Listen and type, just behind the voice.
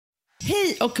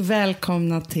Hej och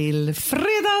välkomna till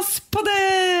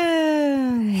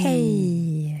Fredagspodden!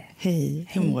 Hej! Hej,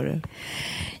 hur mår du?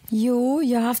 Jo,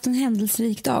 jag har haft en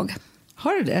händelserik dag.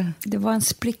 Har du det? Det var en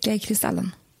spricka i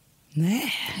kristallen.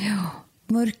 Nej. Ja,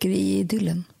 mörker i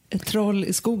idyllen. Ett troll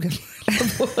i skogen.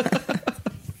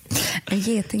 En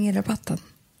geting i rabatten.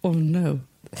 Oh no.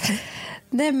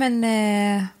 Nej, men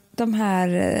de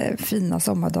här fina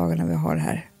sommardagarna vi har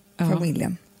här. Ja.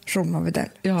 Familjen, Hannah Widell,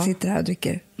 sitter här och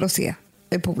dricker rosé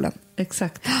i poolen.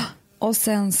 Exakt. Och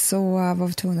sen så var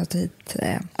vi tvungna att ta hit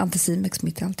anticimex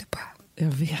mitt i alltihopa.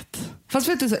 Jag vet. Fast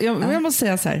vet du, jag måste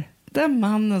säga så här. Den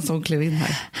mannen som klev in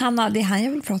här. Hanna, det är han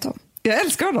jag vill prata om. Jag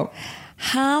älskar honom.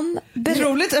 Det är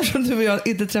roligt eftersom du och jag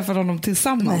inte träffade honom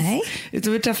tillsammans. Nej.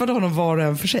 Utan vi träffade honom var och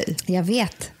en för sig. Jag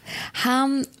vet.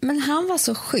 Men han var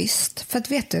så schysst. För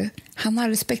att vet du, han har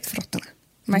respekt för råttorna.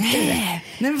 Märkte du det?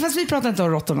 Nej, men fast vi pratar inte om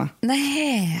råttorna.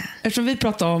 Nej. Eftersom vi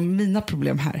pratar om mina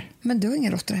problem här. Men du har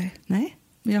inga råttor här. Nej,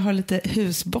 men jag har lite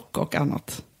husbock och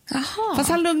annat. Aha. Fast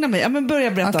han lugnar mig. Ja, men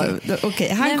börja berätta.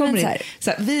 Okej, han kommer in.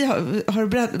 Så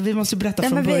här, vi måste berätta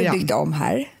från början. Vi har byggt om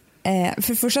här.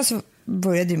 För första så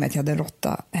började det med att jag hade en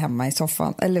råtta hemma i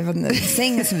soffan. Eller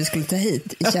sängen som vi skulle ta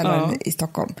hit i källaren i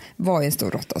Stockholm var ju en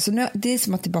stor råtta. Så nu, det är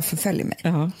som att det bara förföljer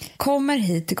mig. Kommer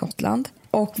hit till Gotland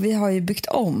och vi har ju byggt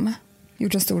om.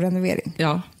 Gjort en stor renovering.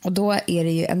 Ja. Och då är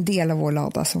det ju en del av vår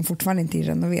lada som fortfarande inte är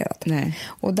renoverad. Nej.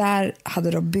 Och där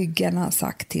hade då byggarna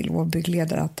sagt till vår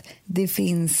byggledare att det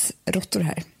finns råttor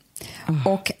här.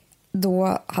 Och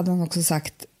då hade han också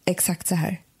sagt exakt så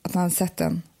här. Att han hade sett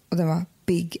den och den var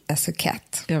big as a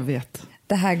cat. Jag vet.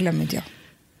 Det här glömmer inte jag.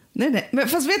 Nej. Men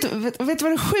fast vet du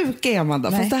vad det sjuka är, Amanda?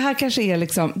 Nej. Fast det här kanske är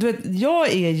liksom, du vet,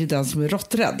 jag är ju den som är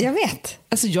råtträdd. Jag vet.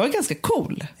 Alltså jag är ganska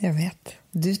cool. Jag vet.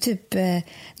 Du är typ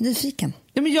nyfiken.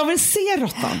 Ja, men jag vill se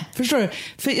råttan. Förstår du?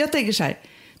 För jag tänker så här,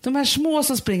 de här små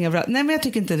som springer överallt. Nej, men jag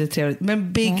tycker inte det är trevligt.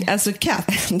 Men big as a cat,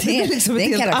 det är liksom ett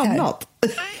helt annat.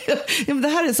 Ja, men det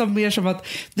här är som mer som att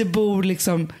det bor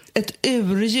liksom ett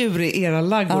urdjur i era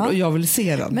laggård och jag vill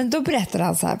se den. Men då berättar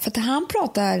han så här, för att han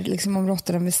pratar liksom om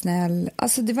råttorna med snäll.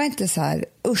 Alltså det var inte så här,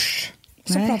 usch.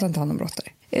 Så pratar inte han om råttor.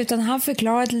 Utan han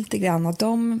förklarade lite grann att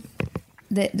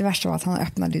det värsta var att han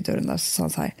öppnade dörren där och sa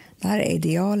så här, det här är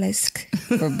idealiskt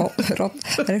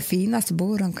för det är det finaste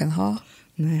bo de kan ha.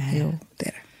 Nej. Jo, det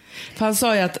är det. För han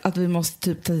sa ju att vi måste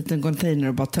typ ta hit en container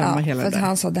och bara tömma hela det. För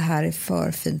han sa att det här är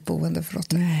för fint boende för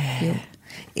råttor. Jo.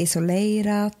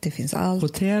 Isolerat, det finns allt.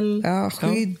 Hotell. Ja,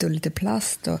 skydd och lite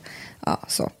plast och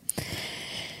så.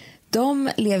 De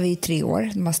lever i 3 år,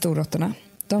 de här storråttorna.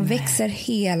 De växer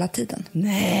hela tiden.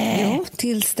 Nej. Jo,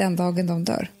 tills den dagen de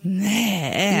dör.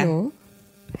 Nej. Jo.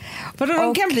 Vadå,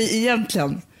 de kan bli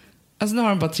egentligen, alltså nu har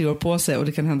de bara 3 år på sig och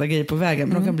det kan hända grejer på vägen,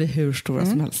 men de kan bli hur stora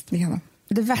som helst. Det kan de.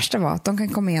 Det värsta var att de kan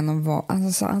komma igenom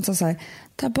han sa så här,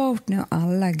 ta bort nu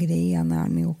alla grejer när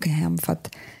ni åker hem för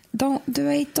att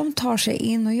de tar sig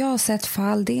in och jag har sett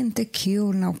fall, det är inte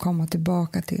kul att komma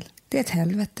tillbaka till. Det är ett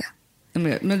helvete.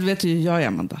 Men du vet ju jag är,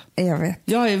 Amanda. Jag vet.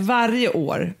 Jag är varje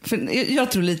år, för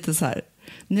jag tror lite så här,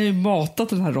 ni har ju matat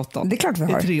den här råttan. Det är klart vi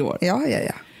har. I 3 år. Ja.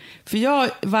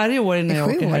 För varje år innan jag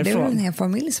åker härifrån. Det är väl en hel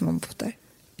familj som har bott där.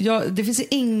 Ja, det finns ju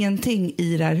ingenting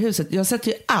i det här huset. Jag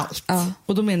sätter ju allt. Ja.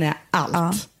 Och då menar jag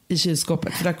allt i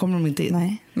kylskåpet. För där kommer de inte in.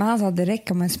 Nej, men han sa att det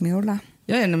räcker med en smula.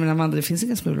 Jag är men Amanda, det finns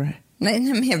inga smulor här. Nej,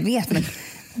 men jag vet. Men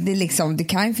det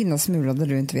kan ju finnas smulor där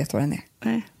du inte vet vad den är.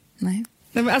 Nej.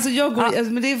 Men alltså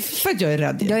men det är för att jag är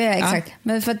rädd. Ja, exakt. Ja.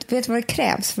 Men för att vet vad det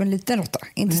krävs för en liten råtta?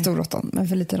 Inte stor råtta, men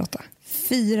för en liten råtta.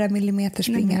 4 millimeter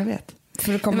springa. Nej, jag vet.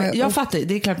 Jag fattar,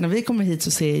 det är klart när vi kommer hit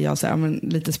så ser jag så här,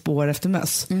 lite spår efter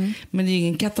möss. Men det är ju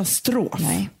ingen katastrof.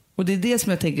 Nej. Och det är det som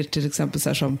jag tänker till exempel så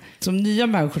här, som nya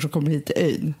människor som kommer hit till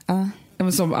ön.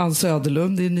 Som Ann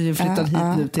Söderlund, det är nyinflyttad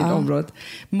hit nu till området.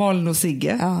 Malin och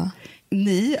Sigge.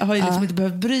 Ni har ju liksom inte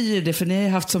behövt bry er det, för ni har ju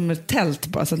haft som ett tält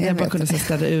bara, så att ni bara kunde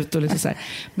städa ut och liksom så här.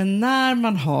 Men när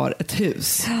man har ett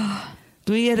hus,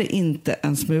 då är det inte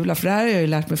en smula. För det här har jag ju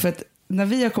lärt mig, för att när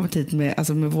vi har kommit hit med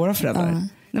våra föräldrar,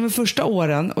 nej, men första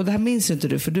åren, och det här minns ju inte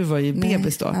du för du var ju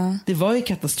bebis då. Det var ju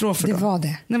katastrofer då. Det var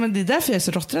det. Nej, men det är därför jag är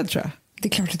så råtträdd, tror jag. Det är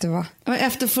klart att det var. Men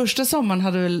efter första sommaren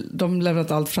hade väl de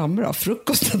lämnat allt framme då?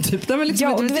 Frukosten typ. Nej, men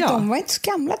liksom, och de var inte så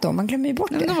gamla då. Man glömmer ju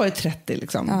bort det. De var ju 30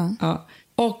 liksom. Ja.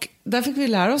 Och där fick vi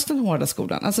lära oss den hårda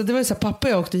skolan. Alltså det var ju så här, pappa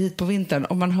och jag åkte hit på vintern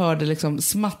och man hörde liksom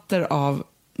smatter av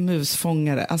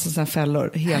musfångare, alltså sådana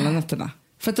fällor hela nätterna.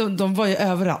 För att de var ju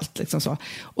överallt liksom så.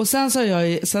 Och sen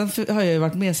har jag ju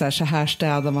varit med så här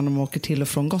städar man om man åker till och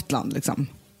från Gotland liksom.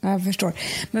 Jag förstår.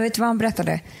 Men vet du vad han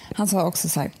berättade? Han sa också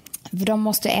så här, för de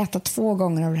måste äta 2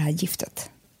 gånger av det här giftet.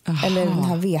 Aha. Eller den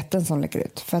här veten som läcker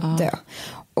ut för att dö.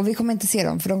 Och vi kommer inte se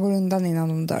dem för de går undan innan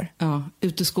de dör. Ja,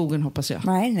 ut i skogen hoppas jag.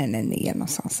 Nej,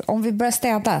 någonstans. Om vi börjar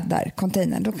städa där,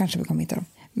 containern, då kanske vi kommer hitta dem.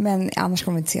 Men annars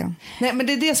kommer vi inte se dem. Nej, men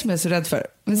det är det som jag är så rädd för.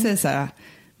 Vi säger så här,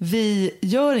 vi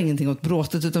gör ingenting åt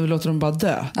bråtet utan vi låter dem bara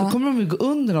dö. Då kommer de ju gå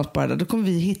under något bara där. Då kommer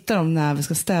vi hitta dem när vi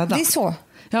ska städa. Det är så.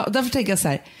 Ja, och därför tänker jag så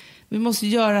här, vi måste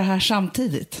göra det här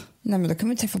samtidigt. Nej, men då kan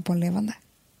vi träffa på en levande.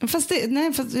 Fast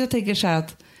jag tänker så här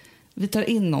att vi tar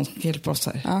in någon som hjälper oss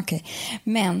här. Okej.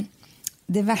 Men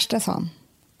det värsta sa han,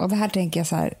 och det här tänker jag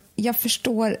så här, jag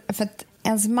förstår, för att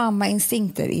ens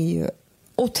mamma-instinkter är ju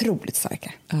otroligt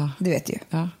starka. Ja. Du vet ju.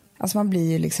 Ja. Alltså man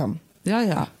blir ju liksom...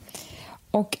 Ja.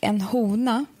 Och en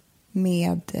hona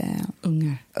med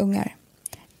ungar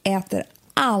äter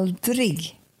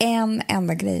aldrig en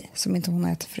enda grej som inte hon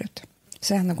har ätit förut.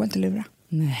 Så henne går inte att lura.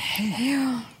 Nej.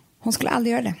 Ja, hon skulle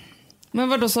aldrig göra det. Men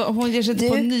vadå, så hon ger sig inte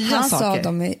på nya saker? Han sa att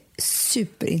de är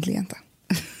superintelligenta.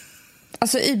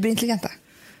 Alltså überintelligenta.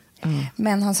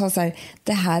 Men han sa så här,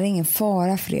 det här är ingen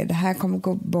fara för er. Det här kommer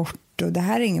gå bort och det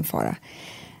här är ingen fara.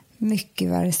 Mycket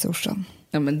värre i storstan.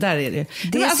 Ja, men där är det.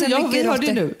 Men alltså, vi hörde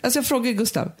ju nu. Alltså jag frågade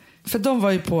Gustav. För de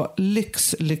var ju på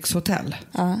lyxhotell.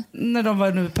 När de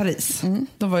var nu i Paris.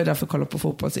 De var ju där för att kolla på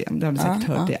fotbolls-EM. Det har ni säkert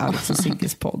hört i Alex och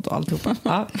Sigges podd och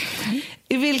alltihopa.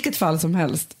 I vilket fall som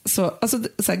helst. Så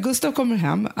här, Gustav kommer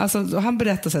hem. Alltså, han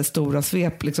berättar så här stora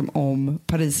svep liksom, om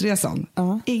Parisresan.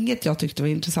 Inget jag tyckte var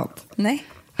intressant. Nej.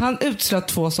 Han utslöt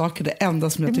 2 saker. Det enda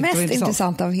som jag tyckte var intressant. Det mest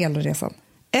intressanta av hela resan.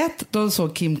 1, de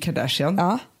såg Kim Kardashian.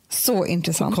 Ja, så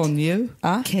intressant.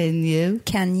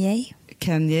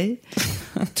 Kanye.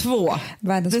 2,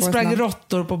 det sprang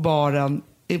råttor på baren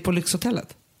på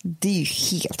lyxhotellet. Det är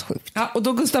ju helt sjukt. Ja, och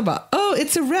då Gustav bara,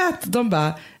 it's a rat. De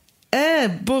bara,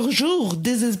 bonjour,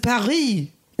 this is Paris.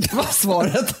 Det var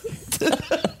svaret.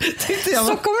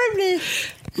 Så kommer det bli.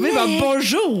 Vi bara,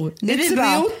 bonjour,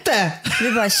 it's Riote.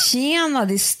 Vi bara, tjena,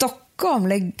 det är Stockholm.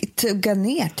 Tagga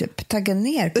ner.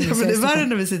 Ja, men det är värre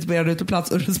när vi sitter på en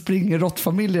uteplats och det springer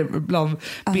råttfamiljer bland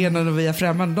benen och vi är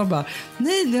främmande. De bara,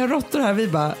 nej, ni har råttor här. Vi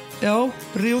bara, ja,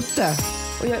 Riote.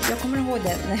 Och jag kommer ihåg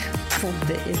det när jag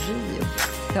bodde i Rio.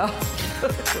 Ja.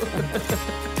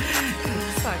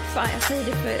 Fan, jag säger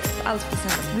det för allt för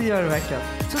sen. Det gör det verkligen.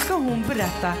 Så ska hon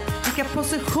berätta vilka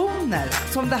positioner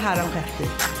som det här har skett i.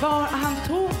 Var han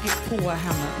tog på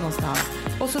henne någonstans.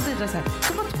 Och så vidare så här.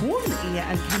 Som att hon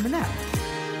är en kriminell.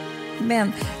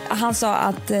 Men han sa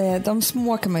att de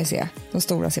små kan man ju se. De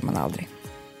stora ser man aldrig.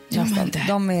 Ja,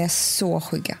 de är så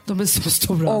skygga. De är så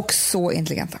stora. Och så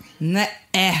intelligenta. Nej.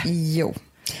 Jo.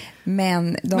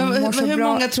 Men hur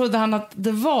många trodde han att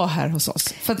det var här hos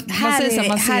oss? För att man säger så att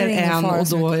man ser en och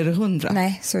då är det 100.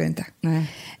 Nej, så är det inte. Nej.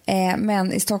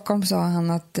 Men i Stockholm sa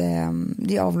han att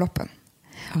det är avloppen.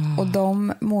 Och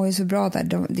de mår ju så bra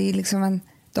där. Det är liksom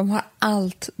de har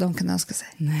allt de kan önska sig.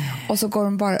 Nej. Och så går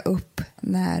de bara upp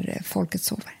när folket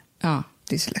sover. Ja.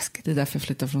 Det är så läskigt. Det är därför jag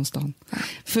flyttar från stan. Ja.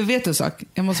 För vet du sak?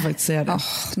 Jag måste faktiskt säga det.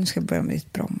 Nu ska jag börja med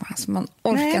ditt Bromma. Alltså man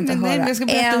orkar inte höra. Nej, jag ska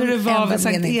berätta hur det var vid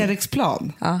Sankt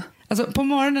Eriksplan. Ja. Alltså, på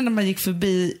morgonen när man gick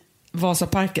förbi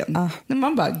Vasaparken. När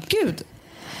man bara, gud,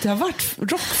 det har varit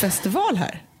rockfestival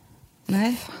här.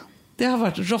 Nej, det har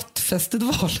varit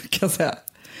råttfestival kan jag säga.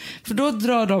 För då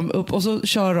drar de upp och så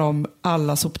kör de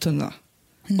alla soptunna.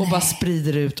 Och bara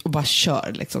sprider ut och bara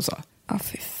kör liksom så. Ja,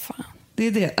 fy fan. Det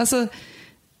är det. Alltså,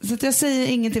 så att jag säger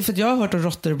ingenting, för att jag har hört om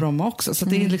råttor i Bromma också. Så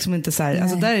att det är liksom inte så här,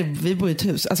 alltså vi bor i ett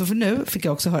hus. Alltså för nu fick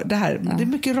jag också höra, det är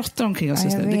mycket råttor omkring oss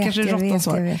just nu. Det kanske är råttans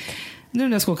svar. Nu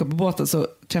när jag ska åka på båten så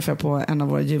träffar jag på en av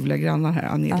våra ljuvliga grannar här,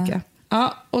 Angelica.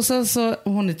 Ja, och sen så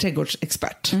hon är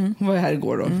trädgårdsexpert. Hon var ju här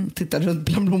igår och tittade runt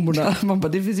bland blommorna. Man bara,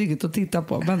 det finns inget att titta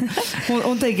på. Men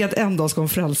hon tänker att en dag ska hon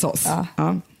frälsa oss.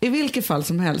 Ja. I vilket fall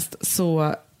som helst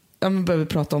så började vi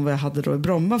prata om vad jag hade då i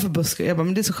Bromma för buskar. Jag bara,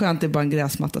 men det är så skönt, det är bara en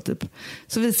gräsmatta typ.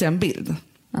 Så visade jag en bild.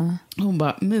 Hon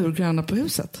bara, murgröna på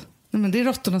huset. Nej, men det är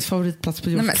råttornas favoritplats på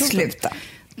jordklotet. Nej, men sluta.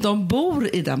 De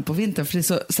bor i den på vintern för det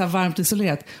är så varmt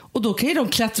isolerat. Och då kan ju de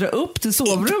klättra upp till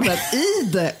sovrummet i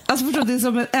det. Alltså förstår,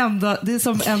 det är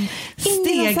som en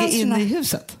stege in i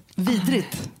huset.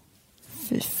 Vidrigt.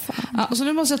 Fy fan. Ja, och så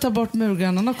nu måste jag ta bort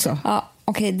murgrönan också. Ja,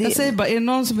 okay, jag säger bara, är det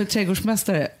någon som är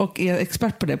trädgårdsmästare och är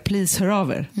expert på det, please hör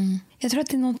av er. Jag tror att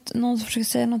det är någon som försöker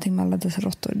säga någonting med alla dessa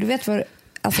råttor. Du vet vad,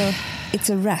 alltså,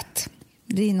 it's a rat.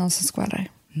 Det är någon som skvallrar.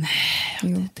 Nej, jag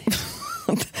vet inte.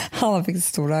 Han fick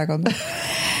stora ögon.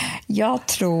 Jag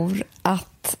tror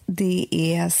att det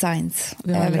är signs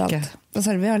överallt. Vad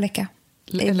sa du? Vi har läcka.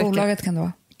 I bolaget kan det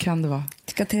vara. Kan det vara.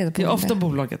 ska ta reda på det är ofta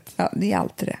bolaget. Ja, det är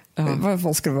alltid det.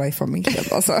 Vad ska det vara i familjen?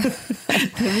 Alltså.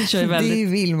 Vi kör väldigt, det är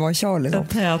Vilma och Charlie. De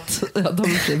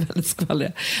är väldigt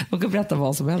skvallriga. De kan berätta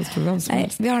vad som helst för vem som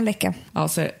helst. Vi har en läcka. Ja,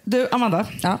 så, du, Amanda,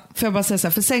 får jag bara säga så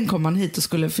här, för sen kom man hit och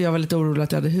för jag var lite orolig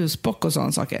att jag hade husbock och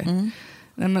sådana saker.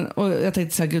 Nej, men, och jag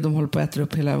tänkte så här, gud, de håller på att äta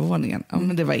upp hela våningen. Ja,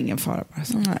 men det var ingen fara bara.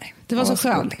 Så. Nej, det var så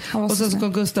skönt. Och sen så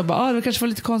kom Gustav bara, det kanske var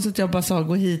lite konstigt att jag bara sa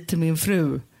gå hit till min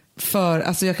fru. För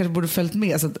alltså, jag kanske borde följt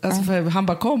med. Så att, alltså, för han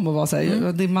bara kom och var så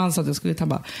här, din man sa att jag skulle hit. Han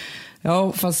bara,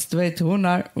 ja, fast du vet hon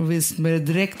är. Och visst med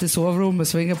direkt i sovrummet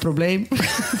så inga problem.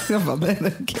 Jag bara,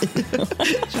 men okej.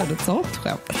 Jag körde ett sånt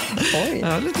skämt. Oj.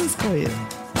 Ja, lite skojigt.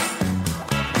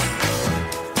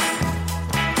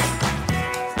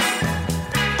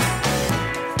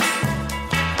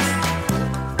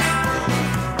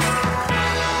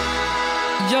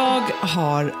 Jag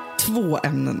har 2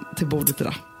 ämnen till bordet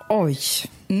idag. Oj.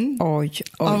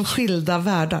 Av skilda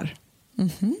världar.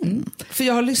 För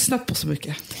jag har lyssnat på så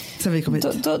mycket sen vi kom hit.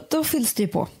 Då fylls det ju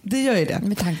på. Det gör ju det.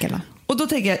 Med tankarna. Och då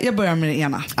tänker jag börjar med det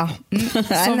ena. Ja.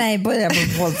 Nej, börja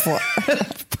med båda 2.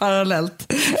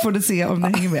 Parallellt. Får du se om ni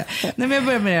hänger med. Nej, men jag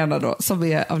börjar med det ena då, som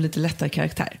är av lite lättare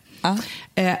karaktär.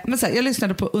 Men så här, jag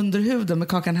lyssnade på Underhuden med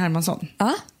Kakan Hermansson.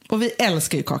 Och vi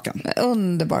älskar ju Kakan.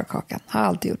 Underbar Kakan, har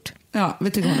alltid gjort. Ja,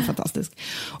 vi tycker hon är fantastisk.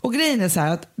 Och grejen är så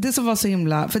här att det som var så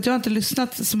himla, för att jag har inte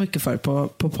lyssnat så mycket för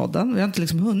på podden, vi har inte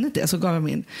liksom hunnit det, så gav jag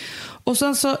mig in. Och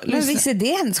sen så men visst är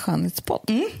det hennes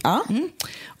skönhetspodd?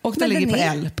 Och den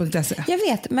ligger på l.se. Jag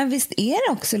vet, men visst är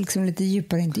det också liksom lite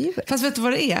djupare intervjuer? Fast vet du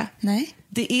vad det är? Nej.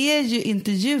 Det är ju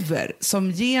intervjuer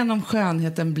som genom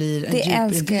skönheten blir en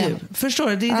djup intervju. Förstår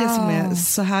du? Det är det som är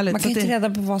så härligt. Man kan inte reda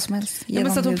på vad som helst. Ja,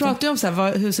 men så att hon pratar ju om så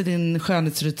här, hur ser din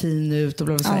skönhetsrutin ut och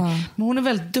bla bla bla. Men hon är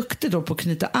väldigt duktig då på att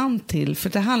knyta an till, för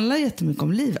det handlar jättemycket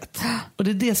om livet. Och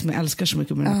det är det som jag älskar så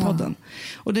mycket med den här podden.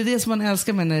 Och det är det som man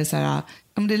älskar med när det är så här,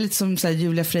 det är lite som så här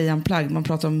Julia Frey Unplugged. Man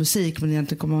pratar om musik men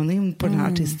egentligen kommer man in på den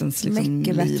här artistens liksom,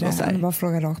 mycket liv. Mycket bättre än bara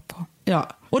fråga rakt på. Ja,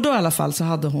 och då i alla fall så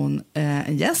hade hon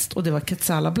en gäst och det var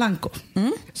Quetzala Blanco.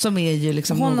 Som är ju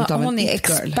liksom något av en it-girl. Hon är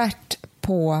expert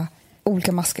på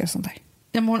olika masker och sånt där.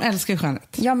 Ja, men hon älskar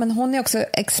skönhet. Ja, men hon är också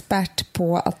expert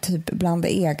på att typ blanda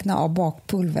egna av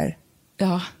bakpulver.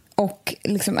 Ja. Och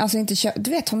liksom, alltså inte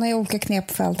du vet, hon har ju olika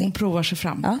knep för allting. Hon provar sig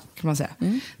fram, kan man säga.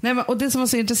 Nej, men, och det som var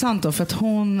så intressant då, för att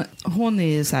hon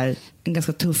är ju så här en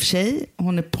ganska tuff tjej.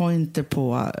 Hon är pointer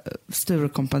på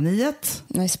Sturekompaniet.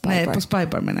 Nej, på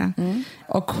Spybar menar jag.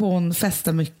 Och hon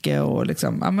festar mycket och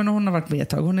liksom, men hon har varit med ett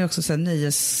tag. Hon är också så här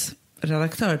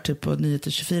nyhetsredaktör typ på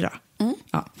Nyheter 24.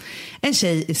 Ja. En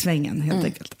tjej i svängen helt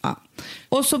enkelt. Ja.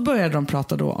 Och så började de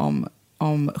prata då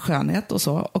om skönhet och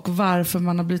så, och varför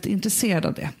man har blivit intresserad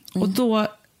av det. Och då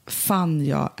fann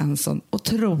jag en sån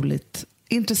otroligt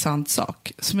intressant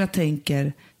sak som jag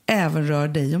tänker även rör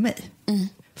dig och mig.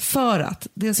 För att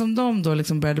det som de då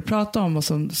liksom började prata om och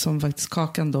som faktiskt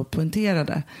Kakan då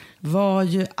poängterade var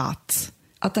ju att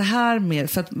det här med,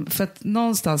 för att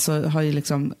någonstans så har ju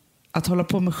liksom, att hålla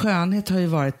på med skönhet har ju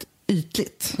varit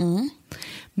ytligt.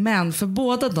 Men för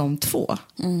båda de två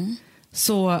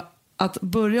så att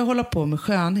börja hålla på med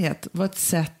skönhet var ett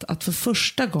sätt att för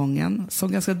första gången,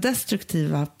 som ganska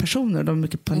destruktiva personer, de har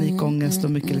mycket panikångest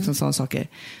och mycket liksom sådana saker,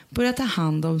 börja ta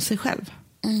hand om sig själv.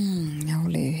 Jag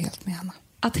håller ju helt med Hanna.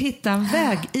 Att hitta en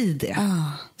väg i det.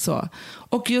 Så.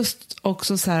 Och just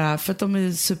också så här, för att de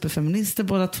är superfeminister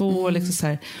båda två. Och, liksom så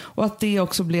här, och att det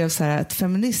också blev så här ett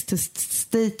feministiskt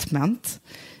statement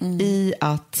i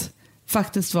att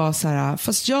faktiskt vara så här,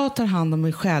 fast jag tar hand om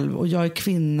mig själv och jag är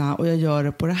kvinna och jag gör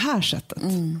det på det här sättet.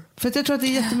 För att jag tror att det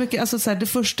är jättemycket, alltså så här, det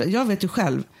första, jag vet ju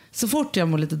själv, så fort jag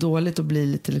mår lite dåligt och blir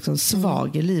lite liksom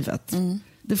svag i livet,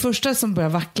 det första som börjar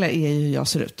vackla är ju hur jag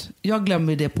ser ut. Jag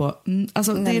glömmer det på,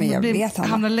 alltså det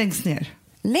hamnar längst ner.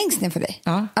 Längst ner för dig?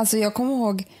 Ja. Alltså jag kommer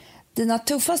ihåg dina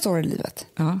tuffaste år i livet.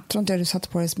 Tror inte du satte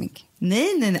på dig smink?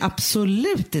 Nej,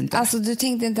 absolut inte. Alltså du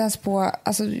tänkte inte ens på,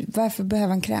 alltså varför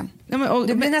behöver en kräm? Ja,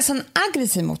 du blir nästan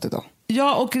aggressiv mot det då.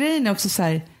 Ja, och grejen är också så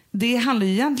här, det handlar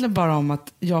ju egentligen bara om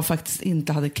att jag faktiskt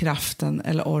inte hade kraften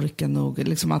eller orken nog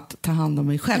liksom att ta hand om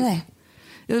mig själv. Nej.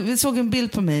 Vi såg en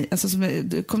bild på mig, alltså som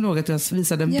jag kommer ihåg att jag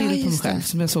visade en bild på mig själv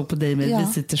som jag såg på dig med.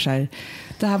 Vi sitter så här,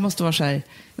 det här måste vara så här,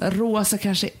 rosa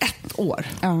kanske 1 år,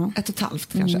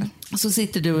 1,5 kanske. Och så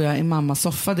sitter du och jag i mammas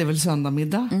soffa, det är väl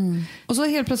söndagmiddag. Och så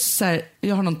helt plötsligt så här,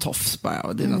 jag har någon tofs bara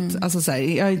och det är något, alltså så här,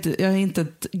 jag har inte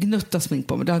ett gnutta smink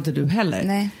på mig, det har inte du heller.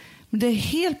 Nej. Men det jag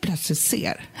helt plötsligt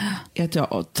ser är att jag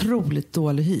har otroligt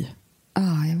dålig hy.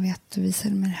 Jag vet, du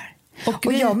visade mig det här.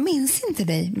 Och jag minns inte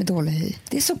dig med dålig hy.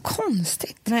 Det är så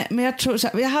konstigt. Nej, men jag tror så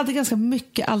här, jag hade ganska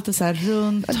mycket alltid så här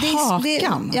runt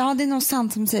hakan. Ja, det är nog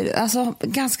sant som säger. Alltså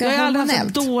ganska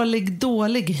hormonellt. Jag hade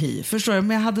dålig hy, förstår du?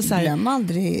 Men jag hade så här... Glöm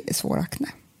aldrig svår akne.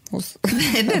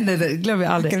 Nej, glömmer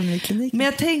jag aldrig. Men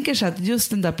jag tänker så här att just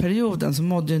den där perioden så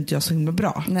mådde ju inte jag så himla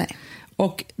bra. Nej.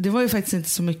 Och det var ju faktiskt inte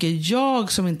så mycket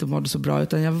jag som inte mådde så bra,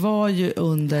 utan jag var ju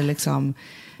under liksom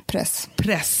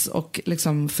press och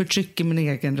liksom förtryck i min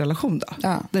egen relation då.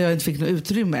 Ja. Där jag inte fick något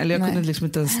utrymme, eller jag kunde liksom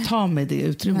inte ens ta mig det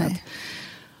utrymmet. Nej.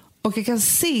 Och jag kan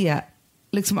se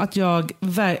liksom att jag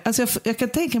kan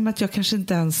tänka mig att jag kanske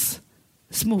inte ens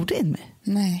smorde in mig.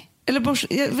 Nej. Eller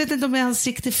jag vet inte om jag ens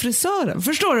gick till frisören.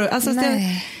 Förstår du? Alltså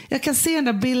jag kan se den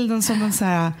där bilden som en så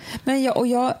här... Men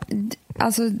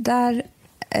alltså där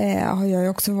har jag ju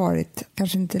också varit,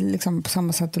 kanske inte liksom på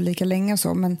samma sätt och lika länge och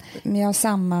så, men jag har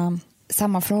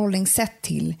samma förhållningssätt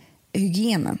till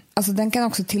hygienen. Alltså den kan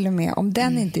också till och med, om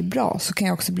den inte är bra så kan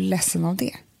jag också bli ledsen av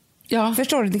det. Ja.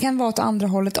 Förstår du? Det kan vara åt andra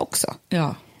hållet också.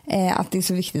 Ja. Att det är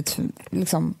så viktigt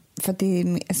för att det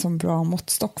är en sån bra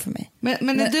måttstock för mig.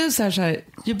 Men är du så här,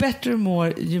 ju bättre du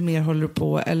mår, ju mer håller du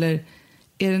på? Eller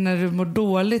är det när du mår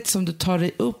dåligt som du tar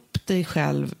dig upp dig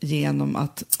själv genom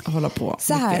att hålla på?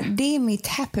 Så här, det är mitt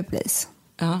happy place.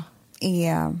 Ja.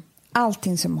 Är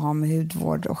allting som har med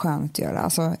hudvård och skönhet att göra.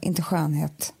 Alltså inte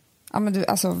skönhet. Ja, men inte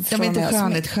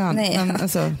skönhet. Nej, men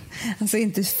alltså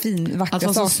inte vackra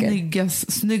alltså saker.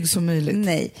 Snygg som möjligt.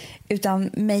 Nej, utan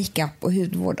makeup och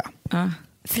hudvård.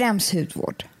 Främst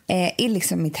hudvård är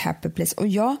liksom mitt happy place. Och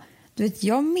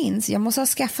jag minns, jag måste ha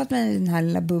skaffat mig den här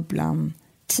lilla bubblan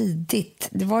tidigt.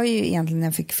 Det var ju egentligen när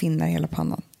jag fick finnar i hela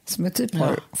pannan. Som jag typ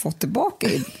har fått tillbaka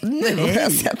nu har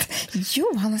jag sett.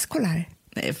 Johannes, kolla här.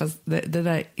 Nej, fast det där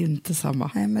är inte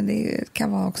samma. Nej, men det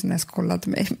kan vara också när jag skollade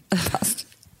mig. Fast.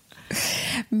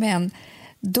 Men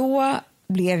då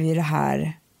blev ju det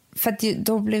här... För att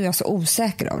då blev jag så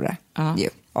osäker av det.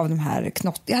 Av de här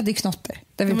jag hade ju knotter.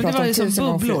 Där vi pratade om tusen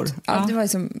bubblor. Ja.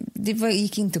 Det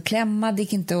gick inte att klämma. Det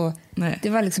gick inte att... Nej. Det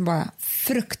var liksom bara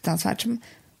fruktansvärt. Men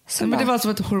det var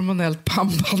som ett hormonellt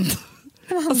pannband.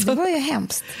 Det var ju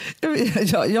hemskt.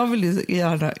 Jag vill ju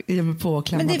gärna ge mig på och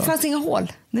klämma. Men det fanns inga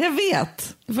hål. Nej, jag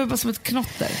vet. Det var bara som ett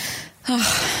knotter.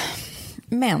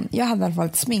 Men jag hade i alla fall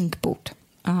ett sminkbord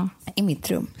i mitt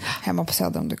rum. Hemma på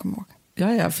Söder, om du kommer ihåg.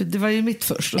 Ja, för det var ju mitt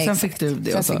först. Och sen fick du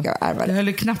det. Och så. Jag höll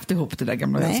ju knappt ihop det där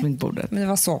gamla sminkbordet. Men det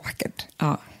var så vackert.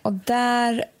 Ja. Och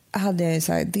där hade jag ju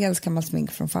så här, dels gammalt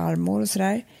smink från farmor och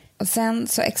sådär. Och sen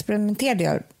så experimenterade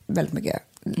jag väldigt mycket.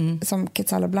 Som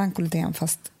Quetzala Blanco lite grann,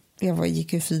 fast jag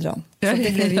gick ju 4:an. Så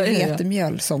det blev ju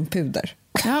vetemjöl som puder.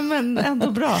 Ja, men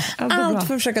ändå bra. Allt för att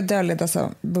försöka dölja dessa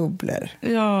bubblor.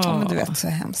 Ja, men du vet, så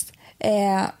hemskt.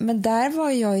 Men där var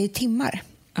jag i timmar.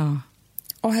 Ja.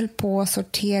 Och höll på,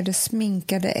 sorterade,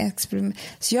 sminkade, experiment.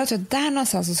 Så jag tror att där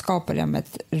någonstans så skapade jag mig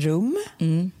ett rum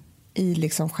i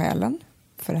liksom själen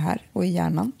för det här och i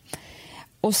hjärnan.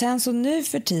 Och sen så nu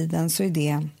för tiden så är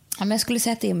det... Ja, men jag skulle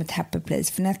säga att det är mitt happy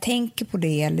place. För när jag tänker på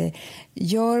det eller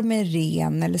gör mig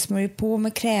ren eller smörjer på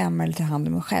med krämer eller tar hand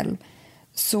om mig själv,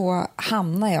 så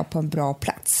hamnar jag på en bra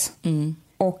plats.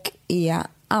 Och är jag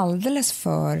alldeles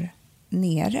för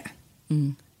nere,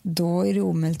 då är det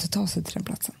omöjligt att ta sig till den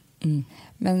platsen.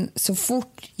 Men så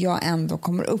fort jag ändå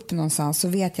kommer upp någonstans så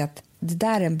vet jag att det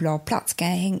där är en bra plats.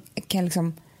 Kan jag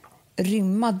liksom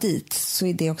rymma dit, så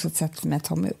är det också ett sätt för mig att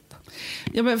ta mig upp.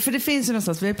 Ja, men för det finns ju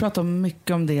någonstans, vi har pratat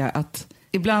mycket om det, att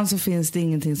ibland så finns det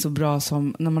ingenting så bra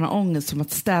som när man har ångest som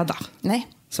att städa. Nej.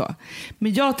 Så.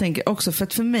 Men jag tänker också, för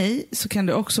att för mig så kan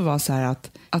det också vara så här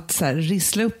att så här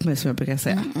rissla upp mig, som jag brukar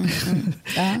säga.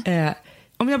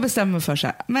 Om jag bestämmer för så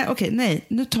här, men okej, nej,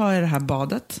 nu tar jag det här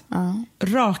badet,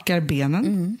 rakar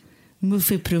benen,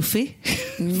 Muffy-Pruffy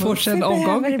får sig en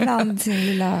omgång. Ibland sin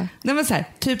lilla... Nej, men så här,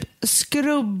 typ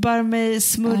skrubbar mig,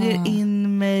 smörjer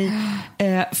in mig,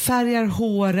 färgar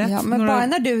håret. Ja, men bara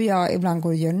när du och jag ibland går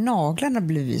och gör naglarna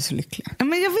blir vi så lyckliga. Ja,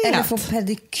 men jag vet. Eller får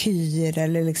pedikyr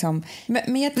eller liksom...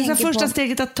 Men jag tänker första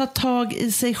steget att ta tag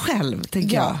i sig själv,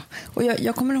 tänker jag. Och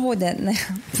jag kommer ihåg det när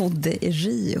jag bodde i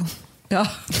Rio. Ja.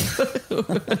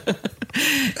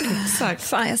 Exakt.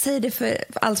 Fan, jag säger det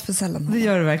alls för sällan. Det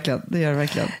gör det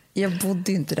verkligen. Jag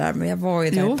bodde ju inte där, men jag var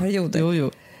ju där i perioder.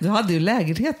 Jo. Du hade ju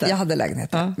lägenheter. Jag hade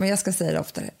lägenheter, men jag ska säga det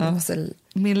oftare.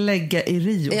 Min lägga i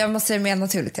Rio. Jag måste säga det mer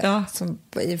naturligt, som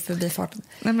i förbifarten.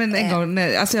 Nej, men en gång,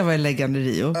 alltså jag var i läggan i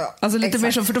Rio. Alltså lite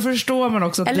mer så, för då förstår man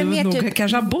också att eller du nog typ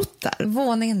kanske har bott där.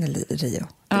 Våningen i Rio.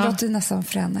 Det låter ju nästan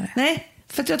fränare. Nej.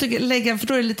 För att jag tycker läggan, för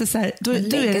då är det lite så här, du är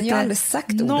lite jag har aldrig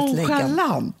sagt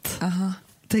nonchalant,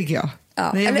 tänker jag.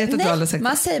 Ja. Nej, jag vet att du aldrig sagt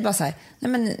man säger bara så här,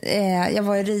 nej men jag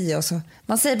var i Rio och så.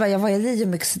 Man säger bara jag var i Rio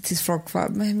mycket tills folk var,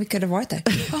 men hur mycket har du varit där?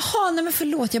 Jaha, nej men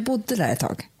förlåt, jag bodde där ett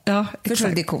tag. Ja, förstår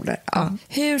du, det är coolare. Ja.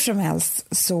 Hur som helst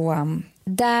så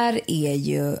där är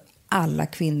ju alla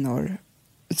kvinnor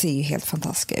ser ju helt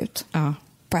fantastiska ut. Ja.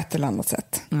 På ett eller annat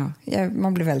sätt. Ja.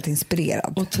 Man blir väldigt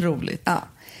inspirerad. Otroligt. Ja.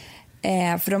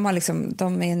 För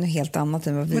de är något helt annat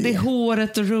än vad vi är. Men det är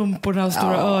håret och rumporna och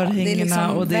stora örhängena. Det är liksom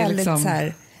och det är väldigt liksom... så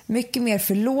här, mycket mer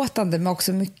förlåtande, men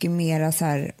också mycket mer så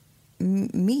här,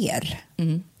 mer.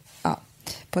 Ja,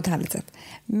 på ett härligt sätt.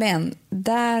 Men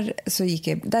där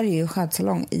är ju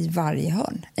skönsalong i varje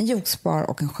hörn. En jokspar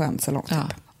och en skönsalong typ. Ja.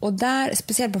 Och där,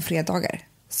 speciellt på fredagar,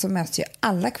 så möts ju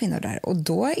alla kvinnor där. Och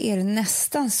då är det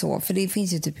nästan så, för det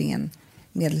finns ju typ ingen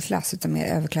medelklass utan mer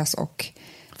överklass och...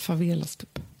 favelas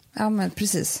typ. Ja, men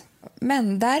precis.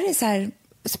 Men där är så här,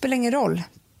 spelar ingen roll,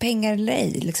 pengar eller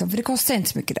ej, liksom, för det kostar inte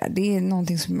så mycket där. Det är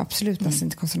någonting som absolut nästan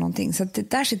inte kostar någonting. Så att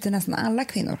där sitter nästan alla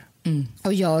kvinnor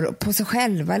och gör på sig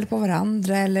själva eller på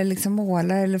varandra eller liksom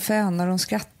målar eller fönar och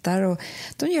skrattar. Och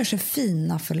de gör sig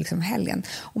fina för liksom helgen.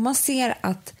 Och man ser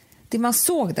att det man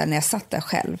såg där när jag satt där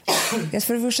själv,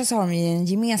 för det första så har de ju en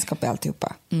gemenskap i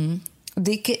alltihopa. Och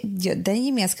den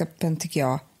gemenskapen tycker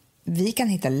jag vi kan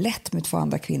hitta lätt med 2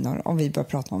 andra kvinnor om vi börjar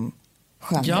prata om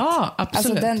skönhet. Ja,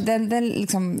 absolut. Alltså den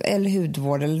liksom, eller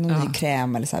hudvård eller någon ny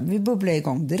kräm eller så här. Vi bubblar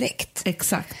igång direkt.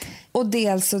 Exakt. Och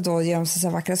dels så då gör de sig så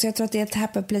vackra. Så jag tror att det är ett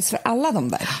happy place för alla de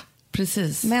där.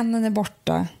 Precis. Männen är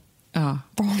borta. Ja.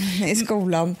 Barnen är i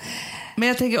skolan. Men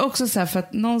jag tänker också så här, för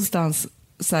att någonstans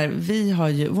så här, vi har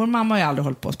ju, vår mamma har ju aldrig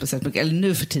hållit på speciellt mycket, eller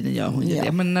nu för tiden gör hon ju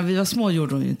det, men när vi var små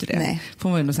gjorde hon ju inte det. Nej. För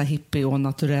hon var ju någon så här hippie och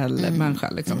naturell människa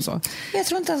liksom så. Jag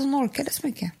tror inte att hon orkade så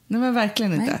mycket. Nej, men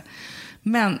verkligen inte.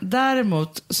 Men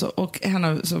däremot så, och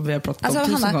Hanna som vi har pratat om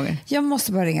 1000 gånger. Jag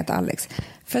måste bara ringa till Alex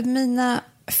för att mina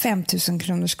 5000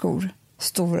 kronor skor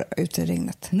står ute i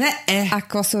regnet. Nej.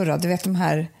 Aquasurra, du vet de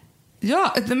här.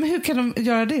 Ja, men hur kan de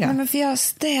göra det? Nej, men för jag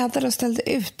städade och ställde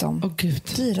ut dem. Åh Gud.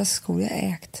 Dyra skor jag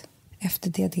ägt efter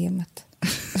diademet.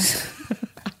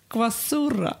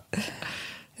 Aquasurra.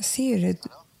 Jag ser ju det.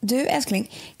 Du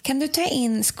älskling, kan du ta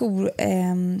in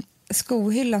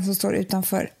skohyllan som står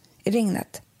utanför i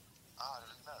regnet?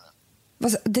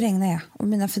 Det regnar jag och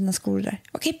mina fina skor där.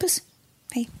 Okej, puss.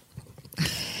 Hej.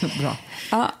 Bra.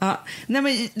 Ja.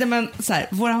 Nej, men så här,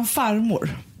 våran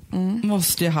farmor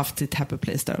måste ju ha haft sitt happy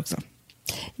place där också.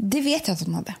 Det vet jag att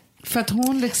hon hade. För att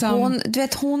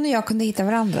hon och jag kunde hitta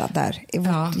varandra där i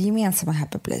vårt gemensamma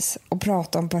happy place och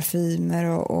prata om parfymer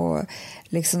och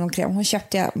liksom hon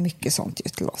köpte mycket sånt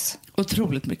just till oss.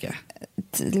 Otroligt mycket.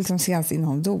 Liksom senast innan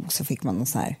hon dog så fick man någon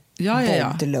sån här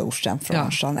body lotion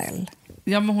från Chanel.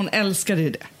 Ja, men hon älskade ju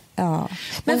det. Ja.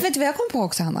 Men vet du vad jag kom på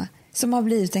också, Hanna? Som har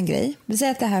blivit en grej. Vi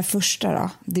säger att det här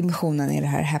första dimensionen är det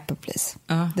här happy place.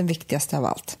 Den viktigaste av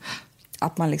allt.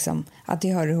 Att man liksom, att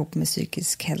det hör ihop med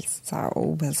psykisk hälsa och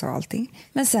ohälsa och allting.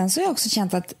 Men sen så har jag också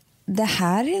känt att det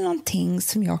här är någonting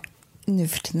som jag nu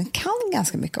för tiden kan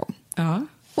ganska mycket om. Ja.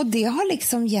 Och det har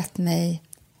liksom gett mig,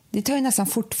 det tar ju nästan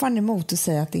fortfarande emot att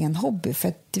säga att det är en hobby. För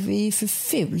att det är ju för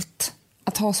fult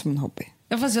att ha som en hobby.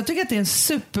 Ja, fast jag tycker att det är en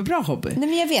superbra hobby. Nej,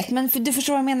 men jag vet, men du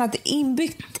förstår vad jag menar, att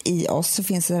inbyggt i oss så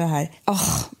finns det här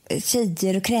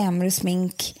tjejer och krämer och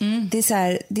smink. Det är så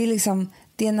här, det är liksom,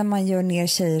 det är när man gör ner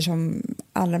tjejer som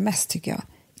allra mest, tycker jag.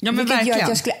 Ja, men vilket verkligen. Gör att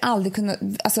jag skulle aldrig kunna,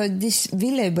 alltså det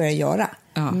vill jag ju börja göra,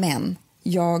 men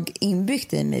jag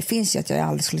inbyggt i mig finns ju att jag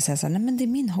aldrig skulle säga så här, nej men det är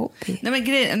min hobby. Nej men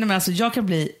grejen, nej men alltså jag kan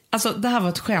bli, alltså det här var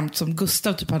ett skämt som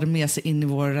Gustav typ hade med sig in i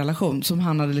vår relation, som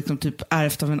han hade liksom typ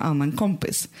ärvt av en annan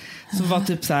kompis. Som var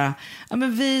typ så här, ja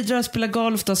men vi drar och spelar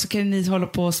golf då, så kan ni hålla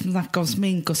på och snacka om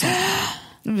smink och sånt.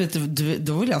 Vet du,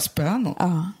 då vill jag spöa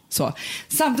någon. Så.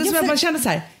 Samtidigt som jag bara känner så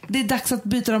här, det är dags att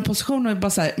byta den positionen och bara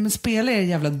så här, men spela er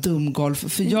jävla dumgolf,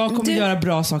 för jag kommer göra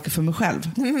bra saker för mig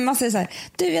själv. Man säger så här,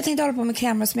 du, jag tänkte hålla på med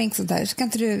krämer och smink och där, så kan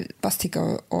inte du bara sticka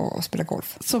och spela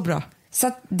golf? Så bra. Så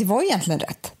att det var egentligen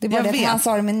rätt. Det var det att han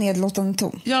sa det med nedlåtande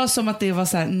ton. Ja, som att det var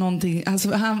så här någonting,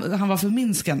 alltså han var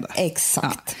förminskande.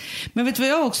 Exakt. Ja. Men vet du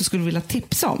vad jag också skulle vilja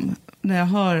tipsa om när jag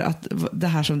hör att det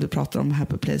här som du pratar om,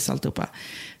 happy place och alltihopa.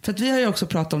 För att vi har ju också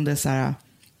pratat om det så här,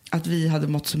 att vi hade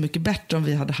mått så mycket bättre om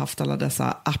vi hade haft alla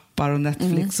dessa appar och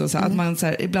Netflix och så att man så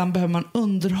här, ibland behöver man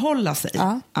underhålla sig.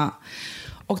 Ja.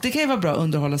 Och det kan ju vara bra att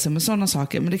underhålla sig med sådana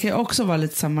saker, men det kan ju också vara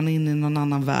lite så här, man är inne i någon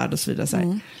annan värld och så vidare. Så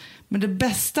här. Men det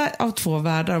bästa av 2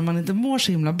 världar, om man inte mår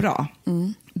så himla bra,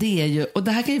 det är ju, och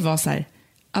det här kan ju vara så här,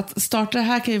 att starta det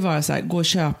här kan ju vara så här, gå och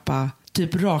köpa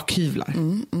typ rakhyvlar.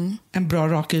 En bra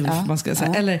rakhyvel, man ska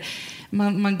säga. Eller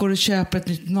man går och köper ett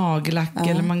nytt nagellack,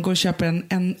 eller man går och köper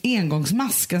en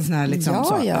engångsmask, en sån här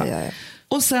liksom. Ja.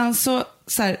 Och sen så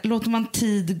så här, låter man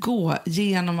tid gå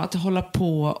genom att hålla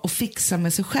på och fixa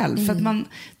med sig själv. För att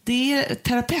det är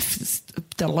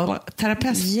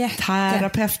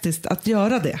terapeutiskt att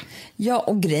göra det. Ja,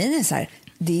 och grejen är så här,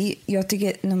 jag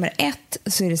tycker nummer 1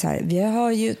 så är det så här, vi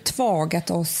har ju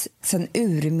tvagat oss sedan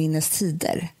urminnes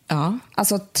tider. Ja.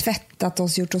 Alltså tvättat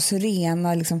oss, gjort oss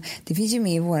rena. Liksom. Det finns ju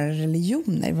med i våra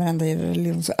religioner, varenda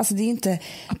religion. Alltså det är inte,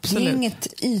 det är inget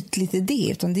ytligt i det,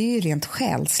 utan det är ju rent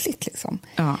själsligt. Liksom.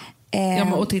 Ja.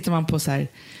 Och tittar man på så här,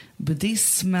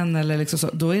 buddhismen eller liksom så,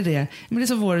 då är det, men det är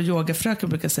som vår yogafröken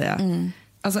brukar säga.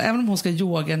 Alltså även om hon ska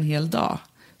yoga en hel dag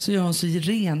så gör hon sig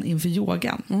ren inför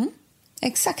yogan.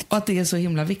 Exakt. Och att det är så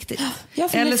himla viktigt. Ja,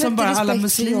 eller som bara alla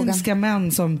muslimska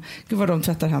män som, gud vad de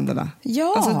tvättar händerna.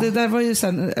 Ja. Alltså det där var ju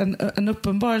sen en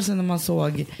uppenbarelse när man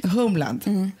såg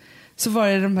Homeland. Så var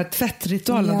det de här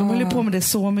tvättritualerna. De höll ju på med det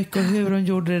så mycket och hur de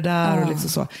gjorde det där och liksom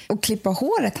så. Och klippa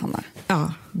håret, Hanna.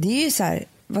 Ja. Det är ju så här,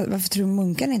 varför tror du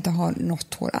munkarna inte har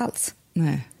något hår alls?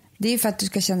 Nej. Det är ju för att du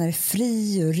ska känna dig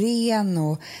fri och ren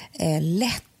och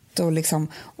lätt och liksom,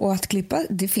 och att klippa,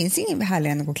 det finns ingen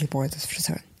härligare än att gå och klippa håret hos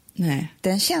frisören. Nej.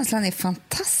 Den känslan är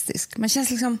fantastisk. Man känns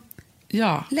liksom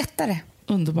lättare.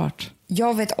 Underbart.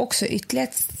 Jag vet också ytterligare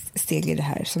ett steg i det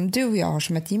här som du och jag har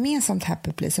som ett gemensamt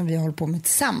happy place som vi håller på med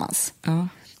tillsammans. Ja.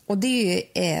 Och det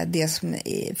är det som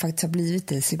faktiskt har blivit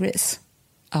Dixie Chicks.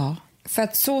 Ja. För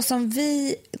att så som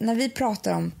när vi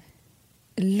pratar om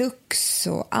looks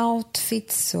och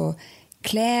outfits och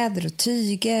kläder och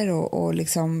tyger och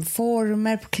liksom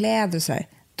former på kläder och så här,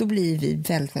 då blir vi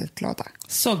väldigt, väldigt glada.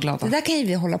 Så glada. Det där kan ju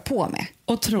vi hålla på med.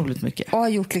 Otroligt mycket. Och har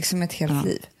gjort liksom ett helt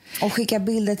liv. Och skicka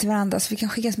bilder till varandra. Så vi kan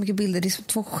skicka så mycket bilder. Det är som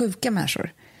 2 sjuka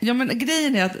människor. Ja, men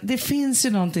grejen är att det finns ju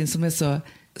någonting som är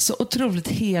så otroligt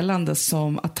helande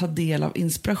som att ta del av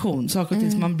inspiration. Saker och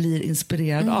ting som man blir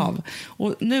inspirerad av.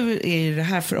 Och nu är ju det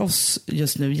här för oss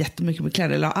just nu jättemycket med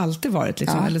kläder. Eller har alltid varit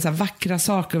liksom. Eller så här vackra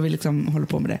saker och vi liksom håller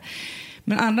på med det.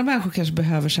 Men andra människor kanske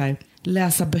behöver så här,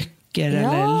 läsa böcker.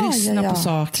 Eller lyssna på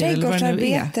saker eller vad det nu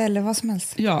är. Eller vad som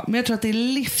helst. Ja, men jag tror att det är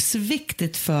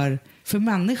livsviktigt för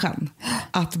människan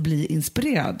att bli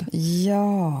inspirerad.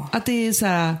 Ja. Att det är så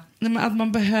här, att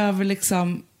man behöver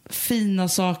liksom fina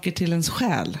saker till ens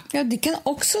själ. Ja, det kan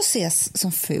också ses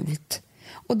som fult.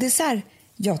 Och det är så här,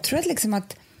 jag tror att liksom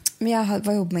att, men jag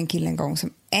var ihop med en kille en gång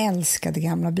som älskade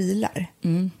gamla bilar.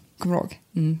 Kommer du ihåg?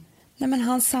 Nej, men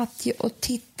han satt ju och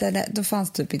tittade, då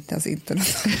fanns typ inte ens internet.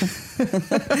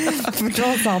 För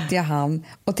då satt jag han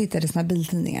och tittade såna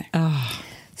biltidningar.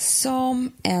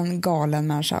 Som en galen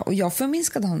människa. Och jag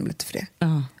förminskade honom lite för det.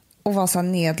 Och var så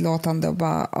nedlåtande och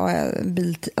bara,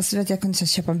 alltså vet jag kunde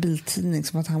köpa en biltidning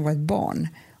som att han var ett barn.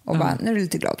 Och bara, nu är du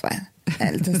lite glad, va?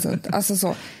 En liten stund. Alltså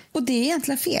så. Och det är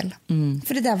egentligen fel.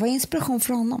 För det där var inspiration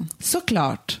för honom.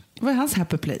 Såklart. Det var hans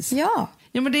happy place. Ja.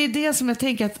 Ja, men det är det som jag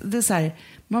tänker att det är så här,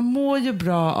 man mår ju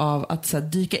bra av att så här,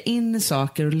 dyka in i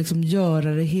saker och liksom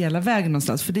göra det hela vägen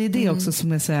någonstans. För det är det också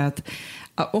som jag säger att,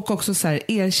 och också så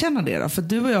här, erkänna det då. För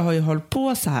du och jag har ju hållit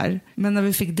på så här, men när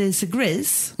vi fick Daisy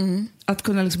Grace att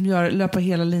kunna liksom löpa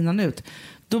hela linan ut,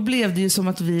 då blev det ju som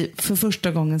att vi för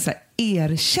första gången så här,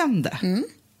 erkände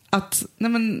att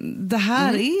nej, men det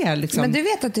här är liksom. Men du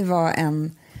vet att det var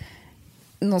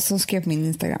någon som skrev på min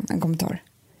Instagram en kommentar.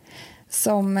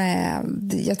 Som,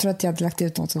 jag tror att jag hade lagt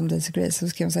ut något om Dixie Chicks. Så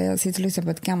skrev hon så här, jag sitter och lyssnar på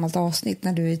ett gammalt avsnitt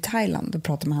när du är i Thailand och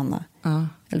pratar med Hanna.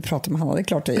 Eller pratar med Hanna, det är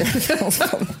klart jag gör.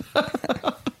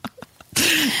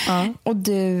 Och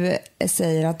du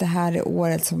säger att det här är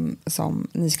året som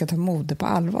ni ska ta mode på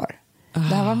allvar. Det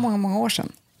här var många, många år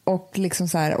sedan. Och liksom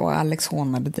så här, och Alex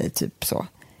hånade dig typ så.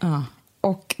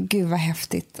 Och gud vad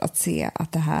häftigt att se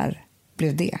att det här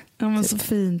blev det. Ja, men typ. Så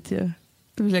fint ju.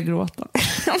 Då vill jag gråta.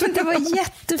 Ja, men det var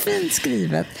jättefint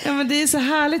skrivet. Ja, men det är så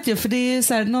härligt ju, för det är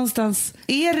så här, någonstans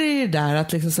är det ju där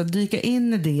att liksom så dyka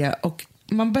in i det, och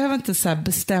man behöver inte så här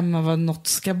bestämma vad något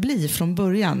ska bli från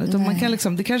början, utan man kan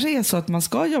liksom, det kanske är så att man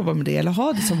ska jobba med det eller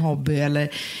ha det som hobby,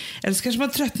 eller så kanske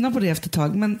man tröttnar på det efter ett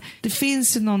tag, men det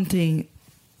finns ju någonting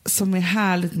som är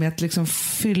härligt med att liksom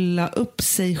fylla upp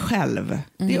sig själv.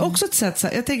 Det är också ett sätt, så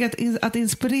här, jag tänker att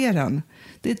inspirera en,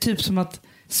 det är typ som att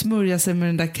smörja sig med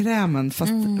den där krämen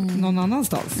fast någon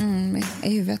annanstans. I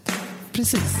huvudet.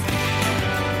 Precis.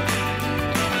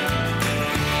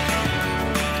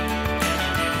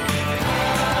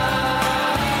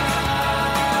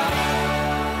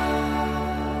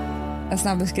 En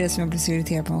snabb grej som jag blir så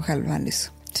irriterad på mig själv här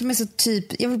nyss. Som är så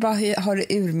typ, jag vill bara ha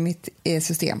det ur mitt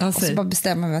system. Och så bara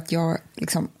bestämma mig att jag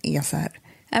liksom är så här.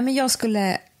 Nej, men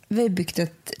vi har byggt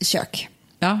ett kök.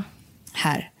 Ja.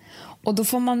 Här. Och då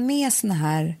får man med såna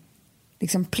här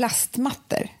liksom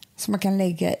plastmattor som man kan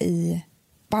lägga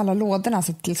på alla lådorna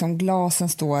så att liksom glasen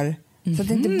står Så att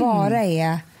det inte bara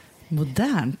är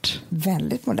modernt.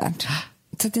 Väldigt modernt.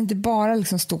 Så att det inte bara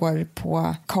liksom står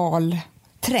på kal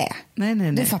trä. Nej.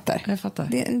 Du fattar. Jag fattar.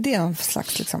 Det är någon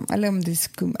slags liksom, eller om det är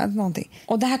skum, eller någonting.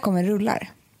 Och det här kommer rullar.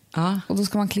 Och då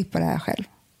ska man klippa det här själv.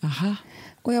 Aha.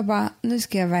 Och jag bara, nu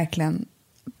ska jag verkligen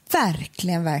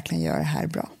göra det här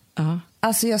bra.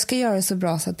 Alltså jag ska göra det så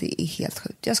bra så att det är helt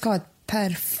sjukt. Jag ska ha ett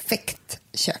perfekt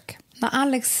kök. När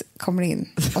Alex kommer in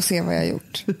och ser vad jag har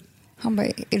gjort, han bara,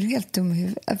 är du helt dum i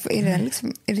huvudet?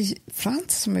 Är det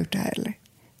Frans som har gjort det här eller?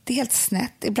 Det är helt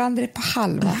snett. Ibland är det på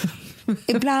halva.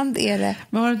 Ibland är det...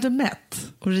 Men har du inte mätt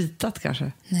och ritat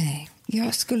kanske? Nej,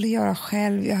 jag skulle göra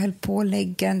själv. Jag höll på att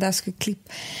lägga den där, skulle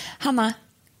klippa. Hanna,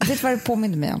 vet du vad det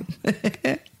påminner mig om?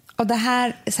 Och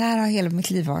så här har hela mitt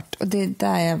liv varit. Och det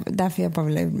är därför jag bara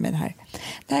vill ut med det här.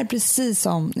 Det här är precis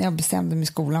som när jag bestämde mig i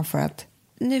skolan för att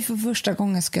nu för första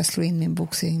gången ska jag slå in min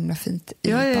bok så himla fint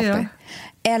i papper. Ja.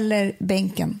 Eller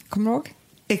bänken, kommer du ihåg?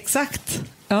 Exakt.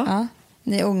 Ja.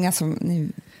 Ni är unga som ni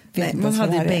vet. Nej, man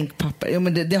hade ju bänkpapper. Jo,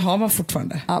 men det har man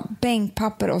fortfarande. Ja,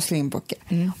 bänkpapper och slå in böcker.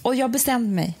 Och jag bestämde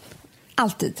mig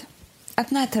alltid att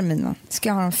den här terminen ska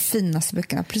jag ha de finaste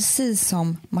böckerna, precis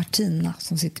som Martina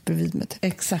som sitter bredvid mig.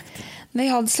 Exakt. När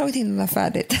jag hade slagit in den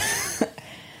färdigt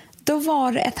då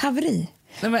var det ett haveri.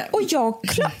 Nej, men... Och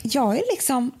jag är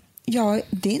liksom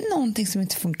det är någonting som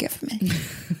inte funkar för mig.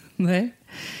 Nej.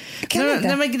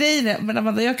 Nej, men grejen är, men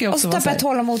Amanda, jag kan också och så tappar jag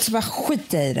tålamod så bara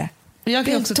skita i det. Jag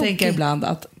kan också tänka ibland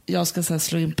att jag ska så här,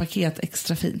 slå in paket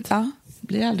extra fint. Ja.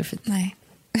 Blir aldrig fint. Nej.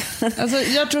 Alltså,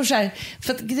 jag tror så här,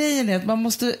 för att grejen är att man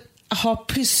måste ha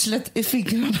pysslet i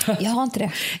fingrarna. Jag har inte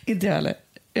det. Inte jag heller.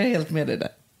 Jag är helt med i det.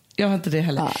 Jag har inte det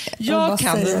heller. Ja, jag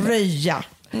kan röja.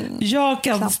 Jag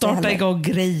kan starta igång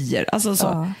grejer. Alltså så.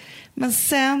 Ja. Men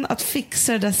sen att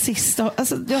fixa det där sista,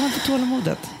 alltså jag har inte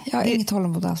tålamodet. Jag har inget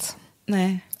tålamod alls.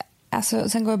 Nej. Alltså,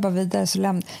 sen går jag bara vidare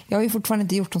så jag har ju fortfarande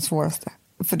inte gjort de svåraste.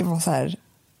 För det var så här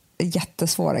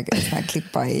jättesvåra grejer att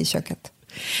klippa i köket.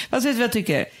 Alltså, vet du vad jag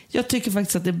tycker? Jag tycker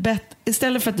faktiskt att det är bättre,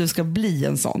 istället för att du ska bli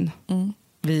en sån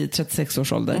vid 36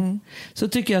 års ålder, så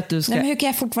tycker jag att du ska... Nej, men hur kan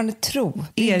jag fortfarande tro?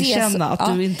 Erkänna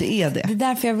att du inte är det. Det är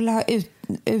därför jag vill ha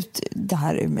ut det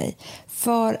här ur mig.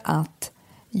 För att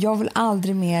jag vill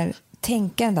aldrig mer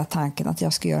tänka den där tanken att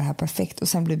jag ska göra det här perfekt och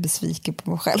sen bli besviken på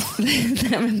mig själv. Nej,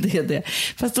 men det är det.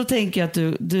 Fast då tänker jag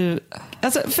att du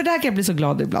alltså, för det här kan jag bli så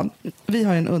glad ibland. Vi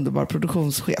har en underbar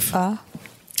produktionschef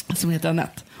som heter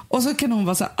Annette. Och så kan hon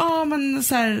vara så här, men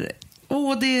så här,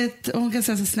 hon kan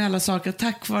säga så snälla saker,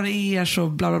 tack vare er så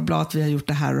bla bla bla att vi har gjort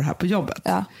det här och det här på jobbet.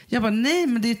 Ja. Jag bara, nej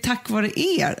men det är tack vare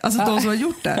er, alltså de som har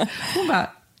gjort det. Hon bara,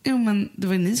 jo men det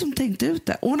var ni som tänkte ut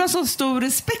det. Och hon har så stor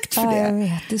respekt för det. Jag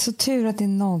vet. Det är så tur att det är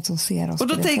någon som ser oss. Och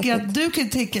då tänker jag att du kan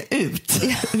tänka ut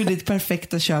hur ditt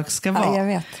perfekta kök ska vara. Ja, jag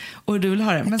vet. Och du vill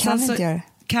ha det. Men kan sen så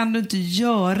kan du inte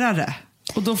göra det.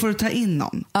 Och då får du ta in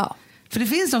någon. Ja. För det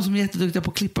finns de som är jätteduktiga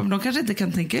på att klippa, men de kanske inte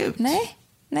kan tänka ut. Nej,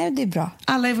 det är bra.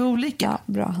 Alla är väl olika.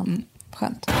 Ja, bra.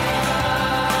 Skönt.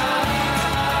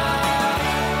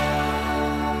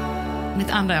 Mitt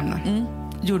andra ämne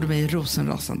gjorde mig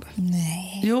rosenrasande.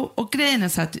 Nej. Jo, och grejen är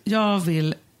så att jag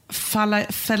vill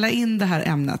fälla in det här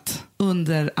ämnet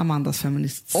under Amandas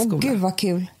feministskola. Gud vad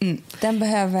kul. Den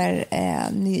behöver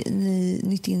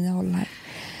nytt innehåll här.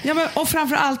 Ja, men, och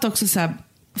framför allt också så här,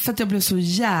 för att jag blev så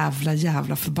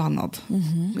jävla förbannad.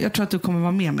 Jag tror att du kommer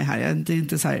vara med mig här. Det är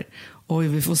inte så här, oj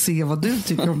vi får se vad du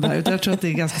tycker om det här. Utan jag tror att det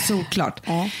är ganska såklart.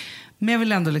 Men jag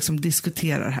vill ändå liksom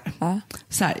diskutera det här.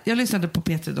 Så här, jag lyssnade på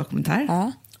P3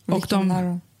 Dokumentär. Och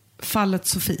fallet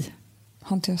Sofie.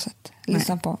 Har inte jag sett.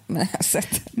 Lyssnat på, men jag har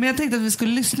sett. Men jag tänkte att vi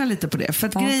skulle lyssna lite på det. För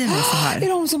att grejen är så här. Är det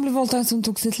de som blev våldtagen som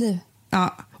tog sitt liv?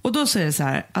 Ja, och då så är det så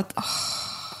här att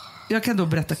jag kan då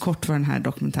berätta kort vad den här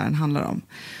dokumentären handlar om.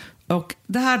 Och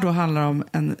det här då handlar om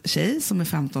en tjej som är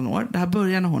 15 år. Det här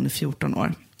börjar när hon är 14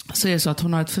 år. Så är det så att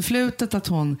hon har ett förflutet att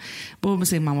hon bor med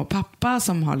sin mamma och pappa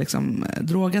som har liksom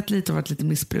drogat lite och varit lite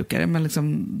missbrukare. Men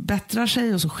liksom bättrar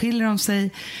sig och så skiljer de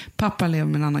sig. Pappa lever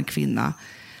med en annan kvinna.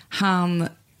 Han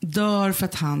dör för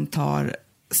att han tar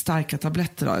starka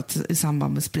tabletter då, i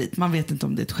samband med sprit. Man vet inte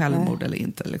om det är ett självmord eller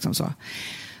inte. Liksom så.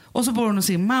 Och så bor hon hos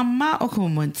sin mamma och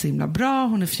hon mår inte så himla bra.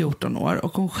 Hon är 14 år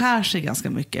och hon skär sig ganska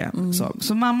mycket.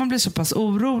 Så mamman blir så pass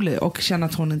orolig och känner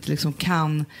att hon inte liksom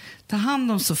kan ta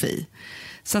hand om Sofie.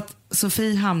 Så att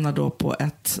Sofie hamnar då på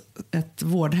ett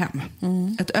vårdhem.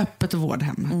 Ett öppet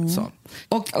vårdhem. Så.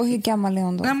 Och hur gammal är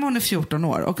hon då? Hon är 14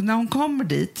 år. Och när hon kommer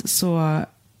dit så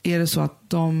är det så att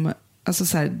de... Alltså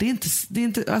så här, det är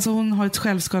inte, alltså hon har ett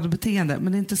självskadebeteende,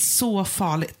 men det är inte så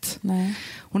farligt. Nej.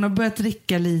 Hon har börjat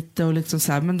dricka lite och liksom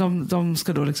så här, men de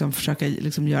ska då liksom försöka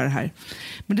liksom göra det här.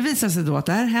 Men det visar sig då att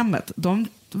det här hemmet, de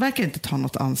verkar inte ta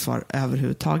något ansvar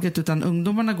överhuvudtaget, utan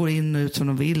ungdomarna går in och ut som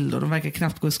de vill och de verkar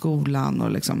knappt gå i skolan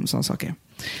och liksom sådana saker.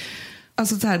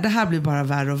 Alltså det här blir bara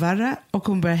värre och värre, och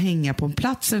hon börjar hänga på en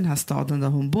plats i den här staden där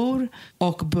hon bor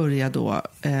och börjar då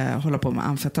hålla på med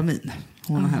amfetamin.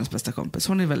 Hon och hennes bästa kompis.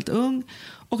 Hon är väldigt ung,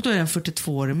 och då är det en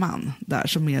 42-årig man där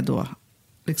som är då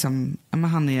liksom,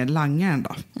 han är langaren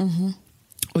då.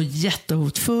 Och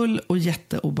jättehotfull och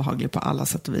jätteobehaglig på alla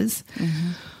sätt och vis.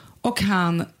 Och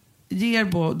han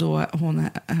ger då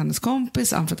hennes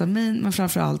kompis amfetamin, men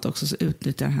framförallt också så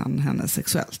utnyttjar han henne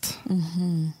sexuellt.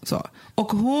 Så.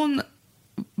 Och hon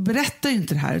berättar ju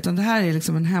inte det här, utan det här är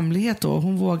liksom en hemlighet då.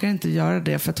 Hon vågar inte göra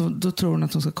det, för att då tror hon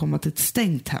att hon ska komma till ett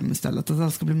stängt hem istället, att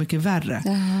det ska bli mycket värre.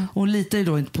 Och hon litar ju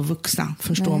då inte på vuxna,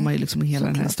 förstår man ju liksom i hela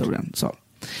den här historien. Så.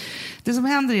 Det som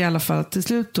händer är i alla fall att till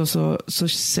slut då så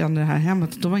känner det här hemmet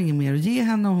att de har inget mer att ge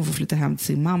henne, och hon får flytta hem till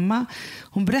sin mamma.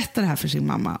 Hon berättar det här för sin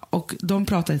mamma, och de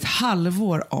pratar ett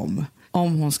halvår om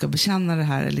hon ska bekänna det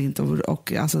här eller inte,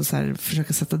 och alltså så här,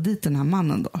 försöka sätta dit den här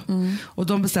mannen då. Och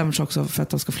de bestämmer sig också för att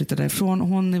de ska flytta därifrån.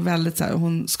 Hon är väldigt så här,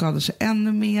 hon skadar sig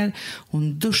ännu mer,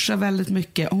 hon duschar väldigt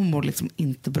mycket, och hon mår liksom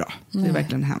inte bra. Det är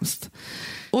verkligen hemskt.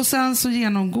 Och sen så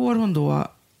genomgår hon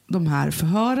då de här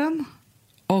förhören,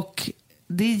 och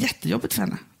det är jättejobbigt för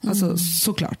henne. Alltså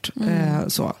såklart.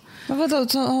 Så. Men vadå,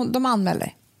 de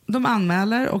anmäler? De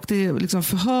anmäler, och det är liksom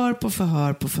förhör på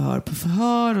förhör på förhör på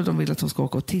förhör, och de vill att hon ska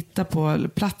åka och titta på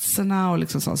platserna och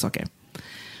liksom sådana saker.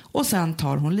 Och sen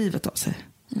tar hon livet av sig.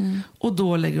 Och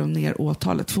då lägger de ner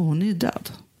åtalet, för hon är ju död.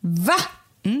 Va?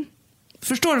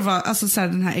 Förstår du vad, alltså så här,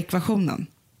 den här ekvationen?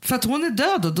 För att hon är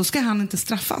död, och då ska han inte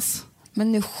straffas.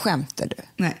 Men nu skämtar du.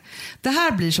 Nej, det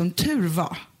här blir som tur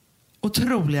var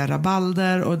otroliga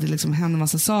rabalder, och det liksom händer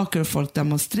massa saker och folk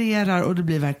demonstrerar, och det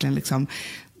blir verkligen liksom,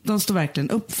 de står verkligen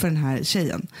upp för den här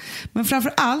tjejen. Men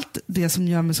framför allt det som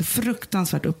gör mig så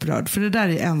fruktansvärt upprörd, för det där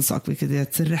är en sak, vilket är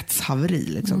ett rättshaveri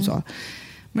liksom så.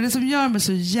 Men det som gör mig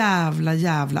så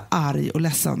jävla arg och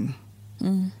ledsen,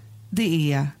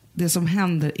 det är det som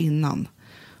händer innan,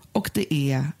 och det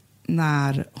är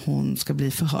när hon ska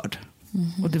bli förhörd.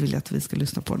 Och det vill jag att vi ska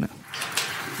lyssna på nu.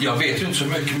 Jag vet ju inte så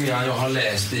mycket mer än jag har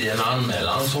läst i en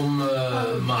anmälan som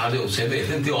man hade gjort, så jag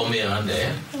vet inte jag mer än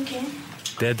det. Okay.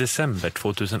 Det är december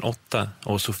 2008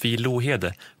 och Sofie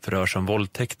Lohede förhörs om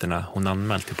våldtäkterna hon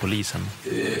anmält till polisen.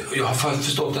 Jag har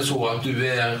förstått det så att du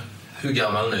är, hur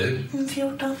gammal nu?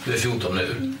 14. Du är 14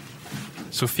 nu.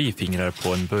 Sofie fingrar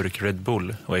på en burk Red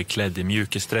Bull och är klädd i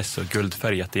mjukisdress och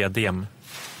guldfärgat diadem.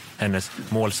 Hennes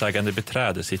målsägande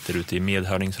beträde sitter ute i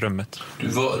medhörningsrummet.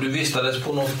 Du vistades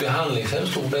på något behandlingshem,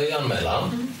 stod det i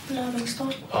anmälan?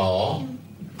 Lövenstad. Ja.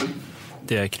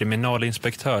 Det är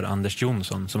kriminalinspektör Anders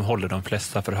Jonsson som håller de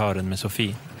flesta förhören med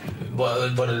Sofie.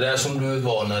 Var det där som du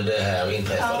var när det här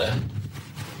inträffade?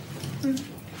 Ja.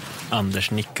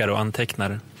 Anders nickar och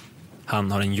antecknar.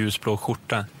 Han har en ljusblå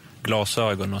skjorta,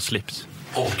 glasögon och slips.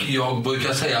 Och jag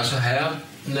brukar säga så här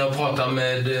när jag pratar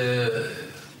med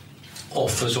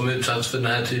offer som utsatts för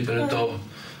den här typen av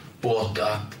brott,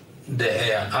 att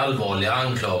det är allvarliga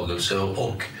anklagelser,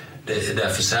 och det är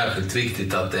därför särskilt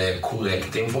viktigt att det är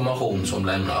korrekt information som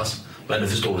lämnas. Men det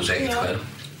förstår du säkert själv.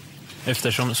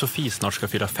 Eftersom Sofie snart ska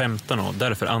fylla 15 och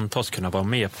därför antas kunna vara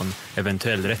med på en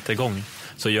eventuell rättegång,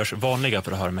 så görs vanliga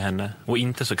förhör med henne och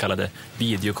inte så kallade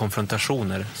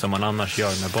videokonfrontationer som man annars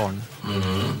gör med barn.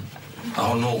 Jag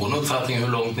har någon uppfattning hur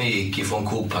långt ni gick ifrån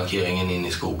koparkeringen in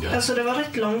i skogen? Alltså det var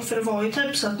rätt långt, för det var ju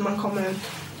typ så att man kom ut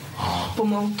på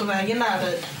motorvägen där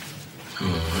vid.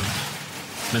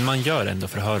 Men man gör ändå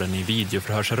förhören i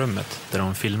videoförhörsrummet där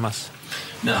de filmas.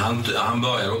 När han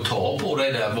börjar att ta på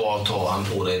dig där, vad tar han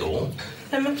på dig då?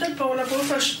 Nej, men typ hålla på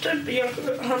först typ,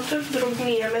 han typ drog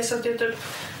ner mig så att jag typ,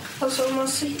 alltså man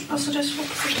ser, alltså det är svårt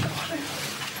att förstå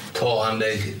det. Tar han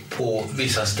dig på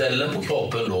vissa ställen på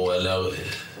kroppen då, eller?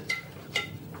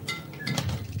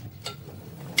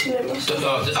 Alltså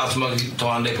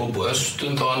tar han dig på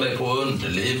brösten, tar han dig på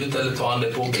underlivet, eller tar han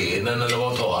dig på benen, eller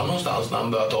vad tar han någonstans när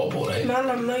han börjar ta på dig? Med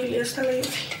alla möjliga ställen.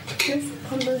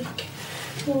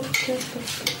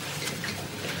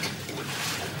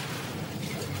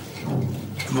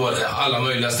 Alla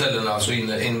möjliga ställen, alltså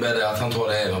innebär det att han tar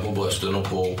dig även på brösten och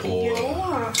på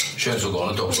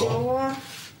könsorganet också? Ja.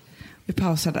 Vi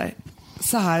pausar där.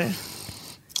 Så här.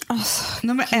 Alltså,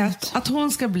 Nummer 1, att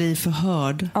hon ska bli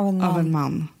förhörd av en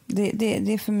man.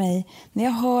 Det är för mig, när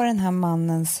jag hör den här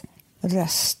mannens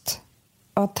röst,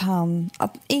 att han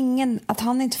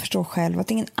inte förstår själv,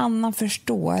 att ingen annan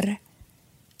förstår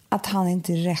att han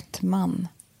inte är rätt man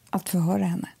att förhöra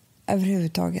henne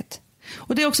överhuvudtaget.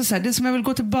 Och det är också så här, det som jag vill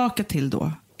gå tillbaka till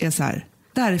då är så här,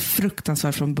 Det här är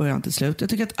fruktansvärt från början till slut. Jag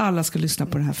tycker att alla ska lyssna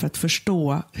på den här för att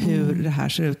förstå hur det här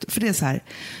ser ut. För det är så här,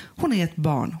 hon är ett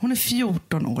barn. Hon är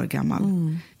 14 år gammal.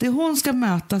 Det hon ska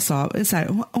mötas av är så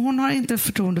här, hon har inte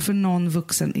förtroende för någon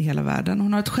vuxen i hela världen.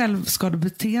 Hon har ett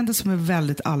självskadebeteende som är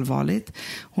väldigt allvarligt.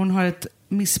 Hon har ett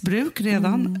missbruk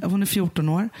redan. Hon är 14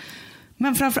 år.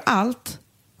 Men framför allt,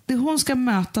 det hon ska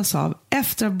mötas av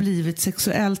efter att ha blivit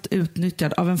sexuellt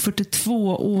utnyttjad av en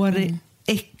 42-årig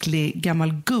äcklig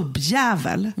gammal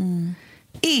gubbjävel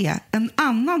är en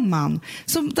annan man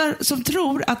som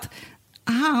tror att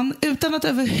han, utan att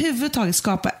överhuvudtaget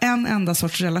skapa en enda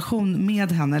sorts relation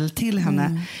med henne eller till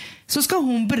henne, så ska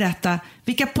hon berätta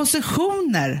vilka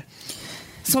positioner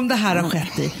som det här har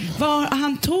skett i. Var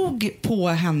han tog på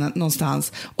henne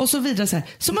någonstans och så vidare. Så här,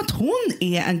 som att hon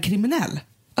är en kriminell.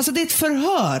 Alltså det är ett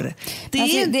förhör. Det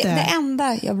är inte... det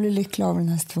enda jag blir lycklig av i den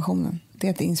här situationen, det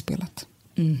är att det är inspelat.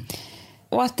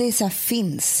 Och att det så här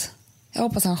finns. Jag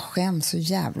hoppas han skäms så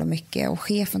jävla mycket. Och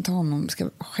chefen till honom ska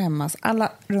skämmas.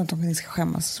 Alla runt omkring ska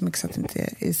skämmas så mycket så att det inte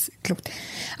är klokt.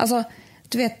 Alltså,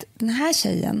 du vet, den här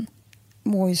tjejen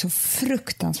mår ju så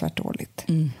fruktansvärt dåligt.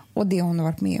 Och det hon har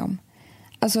varit med om.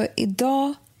 Alltså,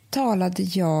 idag talade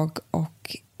jag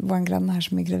och vår granne här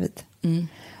som är gravid.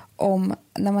 Om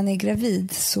när man är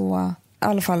gravid så, i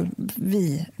alla fall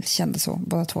vi kände så,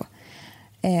 båda två.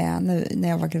 När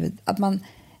jag var gravid. Att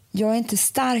jag är inte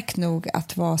stark nog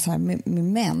att vara så här med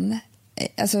män.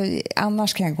 Alltså,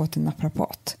 annars kan jag gå till en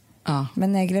naprapat.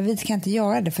 Men när jag är gravid kan jag inte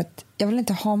göra det för att jag vill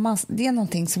inte ha det är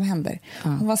någonting som händer.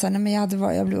 Hon var så här, nej, men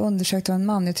jag blev undersökt av en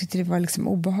man. Jag tyckte det var liksom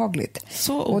obehagligt.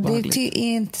 Så obehagligt. Och det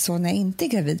är inte så när jag inte är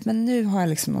gravid. Men nu har jag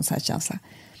liksom någon så här känsla.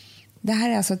 Det här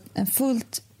är alltså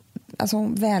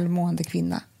en välmående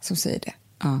kvinna som säger det.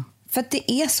 För att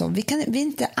det är så. Vi är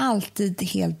inte alltid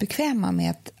helt bekväma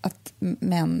med att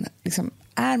män liksom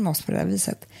är med oss på det här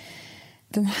viset.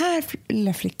 Den här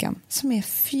lilla flickan som är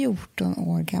 14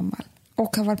 år gammal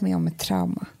och har varit med om ett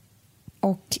trauma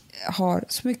och har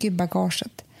så mycket i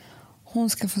bagaget. Hon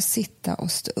ska få sitta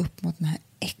och stå upp mot den här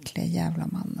äckliga jävla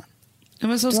mannen. Ja,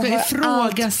 men som ska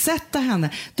ifrågasätta henne.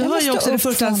 Du hör ju också det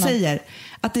första han säger.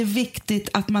 Att det är viktigt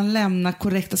att man lämnar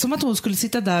korrekta. Som att hon skulle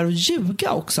sitta där och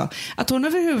ljuga också. Att hon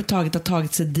överhuvudtaget har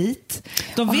tagit sig dit.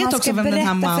 De och vet också vem den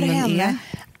här mannen för henne är.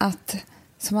 Att,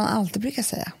 som man alltid brukar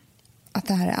säga, att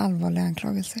det här är allvarliga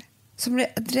anklagelser. Som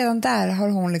redan där har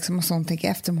hon liksom och sånt tänkt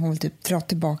efter om hon vill typ dra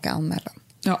tillbaka anmälan.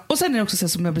 Ja, och sen är det också så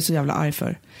som jag blir så jävla arg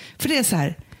för. För det är så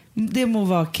här, det må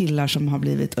vara killar som har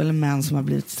blivit, eller män som har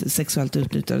blivit sexuellt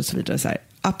utnyttjade och så vidare. Så här,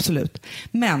 absolut.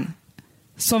 Men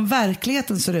som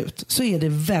verkligheten ser ut så är det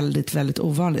väldigt, väldigt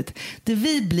ovanligt. Det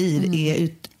vi blir är,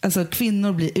 alltså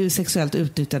kvinnor blir sexuellt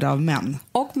utnyttjade av män.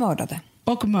 Och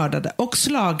mördade. Och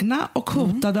slagna och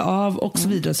hotade av och så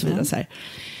vidare och så vidare. Så här.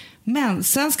 Men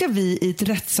sen ska vi i ett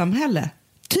rättssamhälle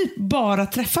typ bara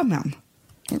träffa män.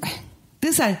 Det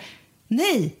är så här,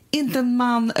 nej, inte en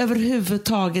man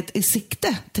överhuvudtaget i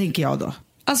sikte, tänker jag då.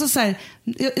 Alltså så här,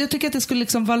 jag tycker att det skulle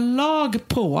liksom vara lag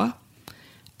på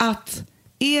att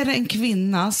är det en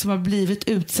kvinna som har blivit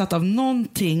utsatt av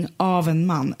någonting av en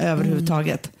man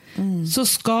överhuvudtaget så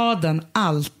ska den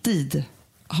alltid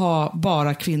ha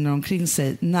bara kvinnor omkring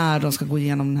sig när de ska gå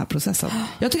igenom den här processen.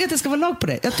 Jag tycker att det ska vara lag på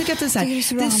det. Jag tycker att det är, så här,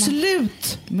 det är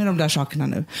slut med de där sakerna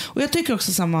nu. Och jag tycker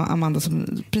också samma, Amanda,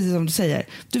 som, precis som du säger.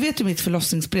 Du vet ju mitt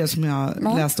förlossningsbrev som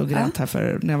jag läste och grät här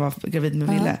för när jag var gravid med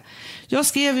Ville. Jag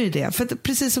skrev ju det. För att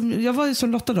precis som, jag var ju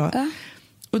som Lotta då.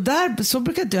 Och där, så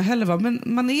brukar inte jag heller vara. Men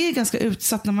man är ganska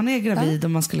utsatt när man är gravid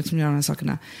och man ska liksom göra de här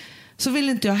sakerna. Så vill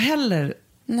inte jag heller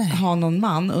ha någon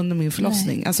man under min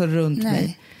förlossning. Alltså runt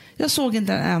mig. Jag såg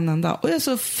inte en enda. Och jag är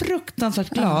så fruktansvärt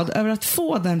glad över att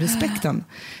få den respekten.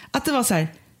 Att det var så här.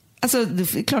 Alltså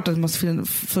det är klart att det måste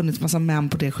funnits massa män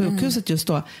på det sjukhuset just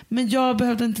då. Men jag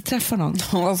behövde inte träffa någon. Det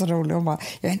var så roligt.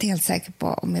 Jag är inte helt säker på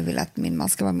om jag vill att min man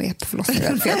ska vara med på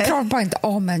förlossningen. För jag klarar bara inte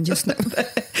amen just nu.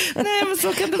 Nej, men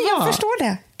så kan det vara. Jag förstår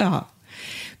det. Ja.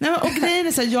 Nej, och grejen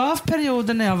är så här, jag har haft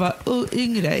perioder när jag var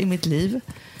yngre i mitt liv.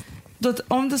 Då,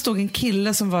 om det stod en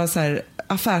kille som var så här,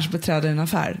 affärsbeträdare i en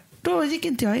affär. Då gick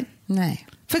inte jag in. Nej.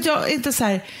 För att jag inte så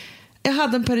här, jag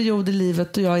hade en period i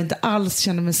livet då jag inte alls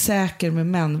kände mig säker med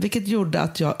män. Vilket gjorde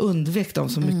att jag undvek dem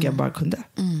så mycket jag bara kunde.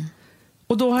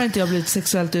 Och då har inte jag blivit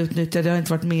sexuellt utnyttjad. Jag har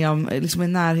inte varit med om liksom, i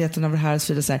närheten av det här och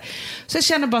så vidare. Så här. Så jag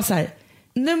känner bara så här,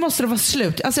 nu måste det vara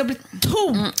slut. Alltså jag blir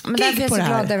tokig men därför är jag på så det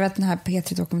här. glad över att den här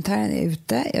P3-dokumentären är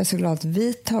ute. Jag är så glad att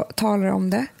vi talar om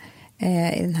det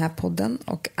i den här podden.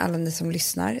 Och alla ni som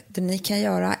lyssnar. Det ni kan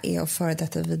göra är att föra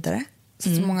detta vidare. Så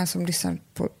många som lyssnar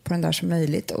på den där som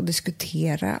möjligt och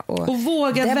diskutera och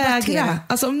våga vägra.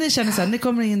 Alltså om ni känner så här, ni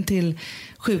kommer in till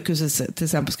sjukhuset till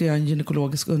exempel, ska göra en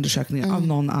gynekologisk undersökning av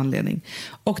någon anledning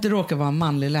och det råkar vara en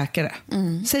manlig läkare.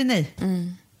 Säg nej.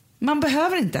 Man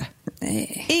behöver inte.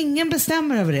 Nej. Ingen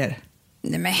bestämmer över er.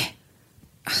 Nej, men.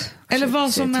 Eller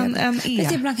vad som en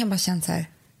är. Ibland kan jag bara känna så här,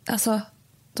 alltså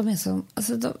de är så,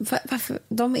 alltså varför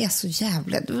de är så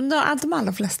jävla, de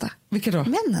allra flesta. Vilka då?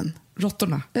 Männen.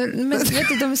 Råttorna. Men vet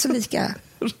du, de är så lika.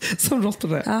 Som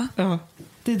råttorna. Ja.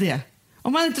 Det är det.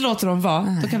 Om man inte låter dem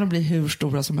vara, då kan de bli hur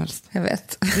stora som helst. Jag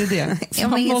vet. Det är det. Så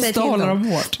man måste hålla dem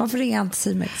hårt. Man får ringa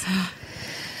Anticimex.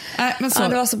 Men så.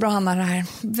 Det var så bra, Hanna, det här.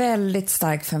 Väldigt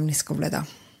stark feministskola idag.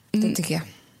 Det tycker jag.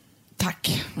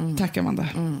 Tack. Tack, Amanda.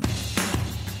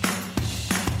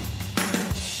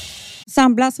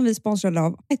 Sambla som vi sponsrade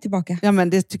av är tillbaka. Ja, men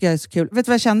det tycker jag är så kul. Vet du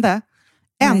vad jag kände?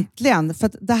 Äntligen. För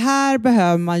att det här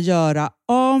behöver man göra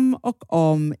om och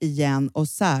om igen och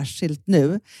särskilt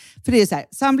nu. För det är så här,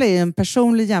 Sambla är en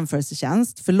personlig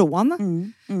jämförelsetjänst för lån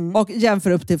och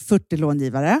jämför upp till 40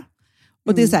 långivare.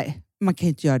 Och det är så här, man kan ju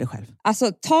inte göra det själv.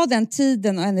 Alltså ta den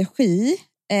tiden och energi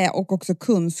och också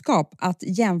kunskap att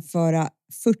jämföra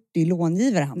 40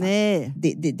 långivare, Hanna. Nej.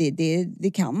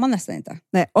 Det kan man nästan inte.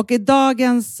 Nej. Och i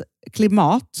dagens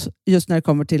klimat, just när det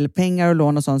kommer till pengar och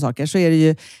lån och sådana saker, så är det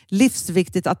ju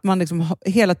livsviktigt att man liksom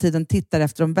hela tiden tittar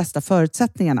efter de bästa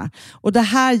förutsättningarna. Och det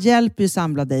här hjälper ju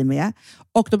Sambla dig med.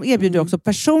 Och de erbjuder också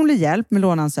personlig hjälp med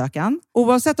låneansökan.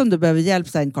 Oavsett om du behöver hjälp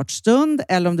så en kort stund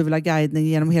eller om du vill ha guidning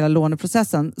genom hela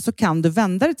låneprocessen, så kan du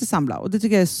vända dig till Sambla. Och det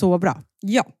tycker jag är så bra.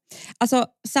 Ja, alltså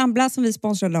Sambla som vi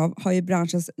sponsrar av har ju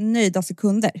branschens nöjdaste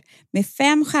kunder med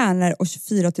 5 stjärnor och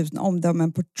 24 000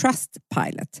 omdömen på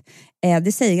Trustpilot.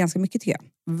 Det säger ganska mycket, tycker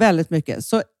jag. Väldigt mycket.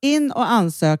 Så in och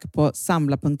ansök på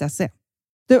sambla.se.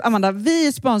 Du, Amanda, vi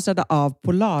är sponsrade av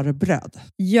Polarbröd.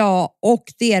 Ja, och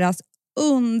deras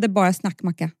underbara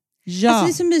snackmacka. Ja. Alltså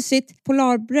det är så mysigt.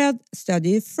 Polarbröd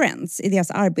stödjer ju Friends i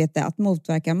deras arbete att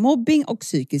motverka mobbing och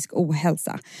psykisk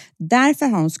ohälsa. Därför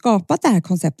har de skapat det här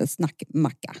konceptet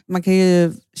snackmacka. Man kan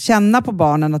ju känna på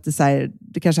barnen att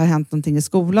det kanske har hänt någonting i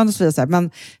skolan och så vidare.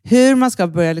 Men hur man ska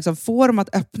börja liksom få dem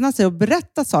att öppna sig och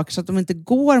berätta saker så att de inte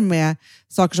går med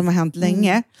saker som har hänt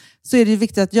länge, så är det ju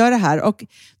viktigt att göra det här. Och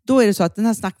då är det så att den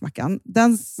här snackmackan,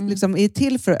 den liksom är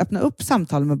till för att öppna upp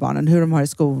samtal med barnen. Hur de har i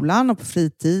skolan och på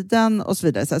fritiden och så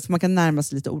vidare. Så man kan närma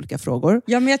sig lite olika frågor.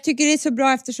 Ja, men jag tycker det är så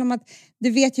bra eftersom att du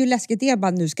vet ju hur läskigt det är.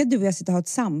 Bara, nu ska du och jag sitta och ha ett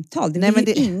samtal. Det vill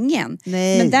ju ingen.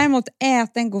 Nej. Men däremot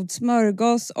äta en god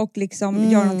smörgås och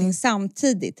liksom göra någonting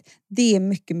samtidigt. Det är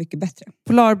mycket, mycket bättre.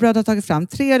 Polarbröd har tagit fram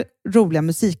 3 roliga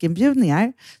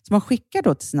musikinbjudningar som man skickar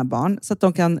då till sina barn. Så att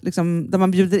de kan, liksom, där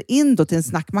man bjuder in då till en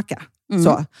snackmacka.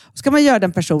 Så ska man göra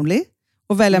den personlig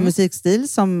och välja musikstil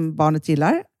som barnet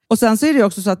gillar. Och sen så är det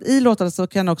också så att i låtarna så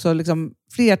kan också liksom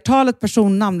flertalet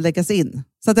personnamn läggas in.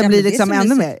 Så att det blir liksom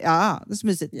ännu mer. Ja, det är så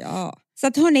mysigt. Ja. Så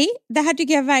att hörni, det här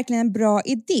tycker jag är verkligen en bra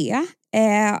idé.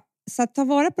 Så att ta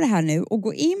vara på det här nu och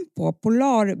gå in på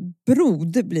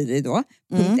polarbrod blir det då,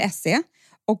 .se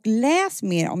och läs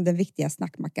mer om den viktiga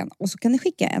snackmackan. Och så kan ni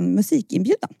skicka en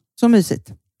musikinbjudan. Så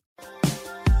mysigt.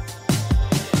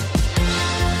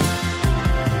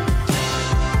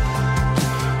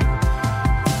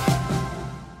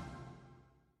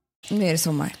 Nu är det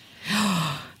sommar.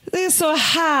 Det är så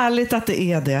härligt att det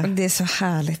är det. Det är så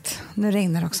härligt. Nu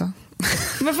regnar det också.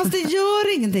 Men fast det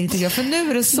gör ingenting tycker jag, för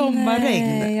nu är det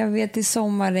sommarregn. Nej, jag vet, det är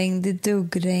sommarregn, det är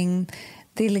duggregn.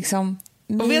 Det är liksom...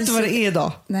 Och vet du vad det är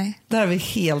idag? Nej. Det här har vi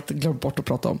helt glömt bort att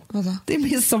prata om. Vadå? Det är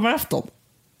midsommarafton.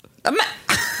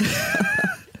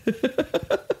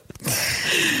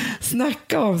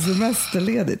 Snacka om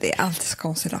semesterledigt. Det är alltid så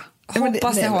konstigt då.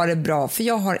 Hoppas ni har det bra, för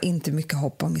jag har inte mycket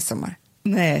hopp om midsommar.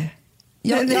 Nej.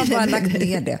 Jag har bara lagt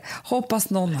ner det. Hoppas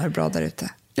någon har det bra där ute.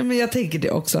 Ja, men jag tänker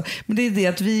det också. Men det är det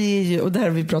att vi är ju, och det här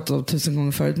har vi pratat om 1000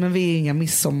 gånger förut, men vi är inga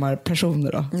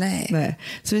midsommarpersoner då. Nej.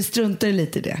 Så vi struntar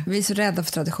lite i det. Vi är så rädda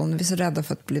för traditionen, vi är så rädda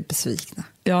för att bli besvikna.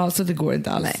 Ja, så det går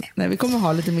inte alls. Nej, vi kommer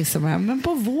ha lite midsommar, men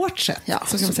på vårt sätt. Ja,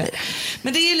 så kan man säga.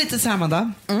 Men det är ju lite så här,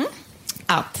 Amanda,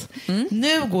 att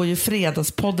nu går ju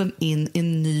Fredagspodden in i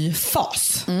en ny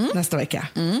fas nästa vecka.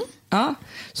 Ja,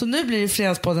 så nu blir det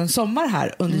Fredagspodden sommar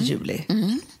här under juli.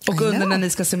 Och under när ni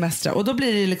ska semestra. Och då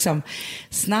blir det ju liksom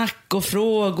snack och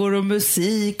frågor och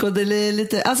musik. Och det blir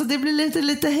lite, alltså det blir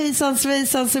lite hejsan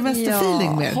svejsan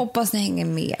semesterfeeling med. Hoppas ni hänger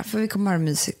med, för vi kommer ha det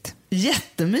mysigt.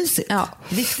 Jättemysigt. Ja.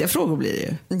 Viktiga frågor blir det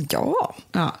ju.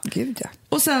 Ja, gud ja.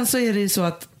 Och sen så är det ju så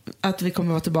att vi kommer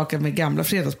vara tillbaka med gamla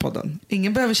Fredagspodden.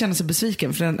 Ingen behöver känna sig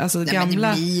besviken för den, alltså gamla...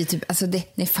 Men det blir ju typ, alltså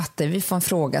ni fattar, vi får en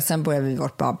fråga, sen börjar vi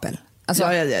vårt babbel. Alltså,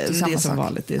 ja, det är som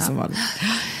vanligt. Det är som vanligt.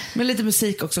 Men lite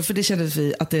musik också, för det känner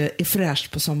vi att det är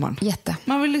fräscht på sommaren. Jätte.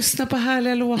 Man vill lyssna på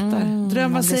härliga låtar,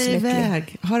 drömma sig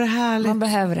iväg, ha det härligt. Man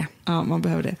behöver det. Ja, man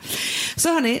behöver det.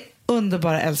 Så hörni,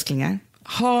 underbara älsklingar,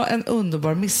 ha en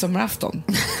underbar midsommarafton.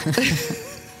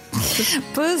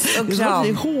 Puss och kram. Det är att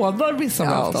vi hånar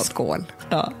midsommarafton. Ja, skål.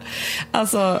 Ja.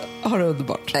 Alltså, ha det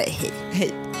underbart. Nej, hej.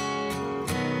 Hej.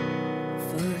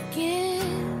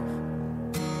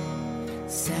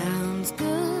 Sounds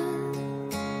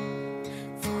good.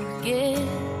 Forget.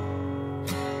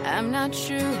 I'm not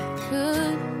sure I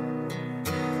could.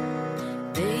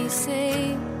 They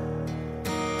say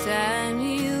time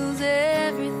heals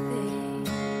everything,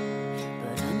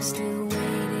 but I'm still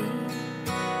waiting.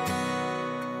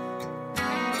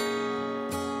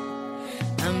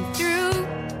 I'm through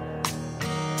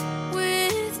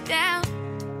with doubt.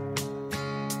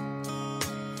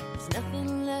 There's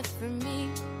nothing left for me.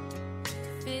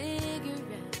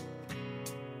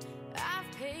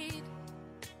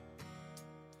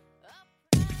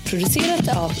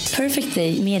 Producerat av Perfect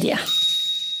Day Media.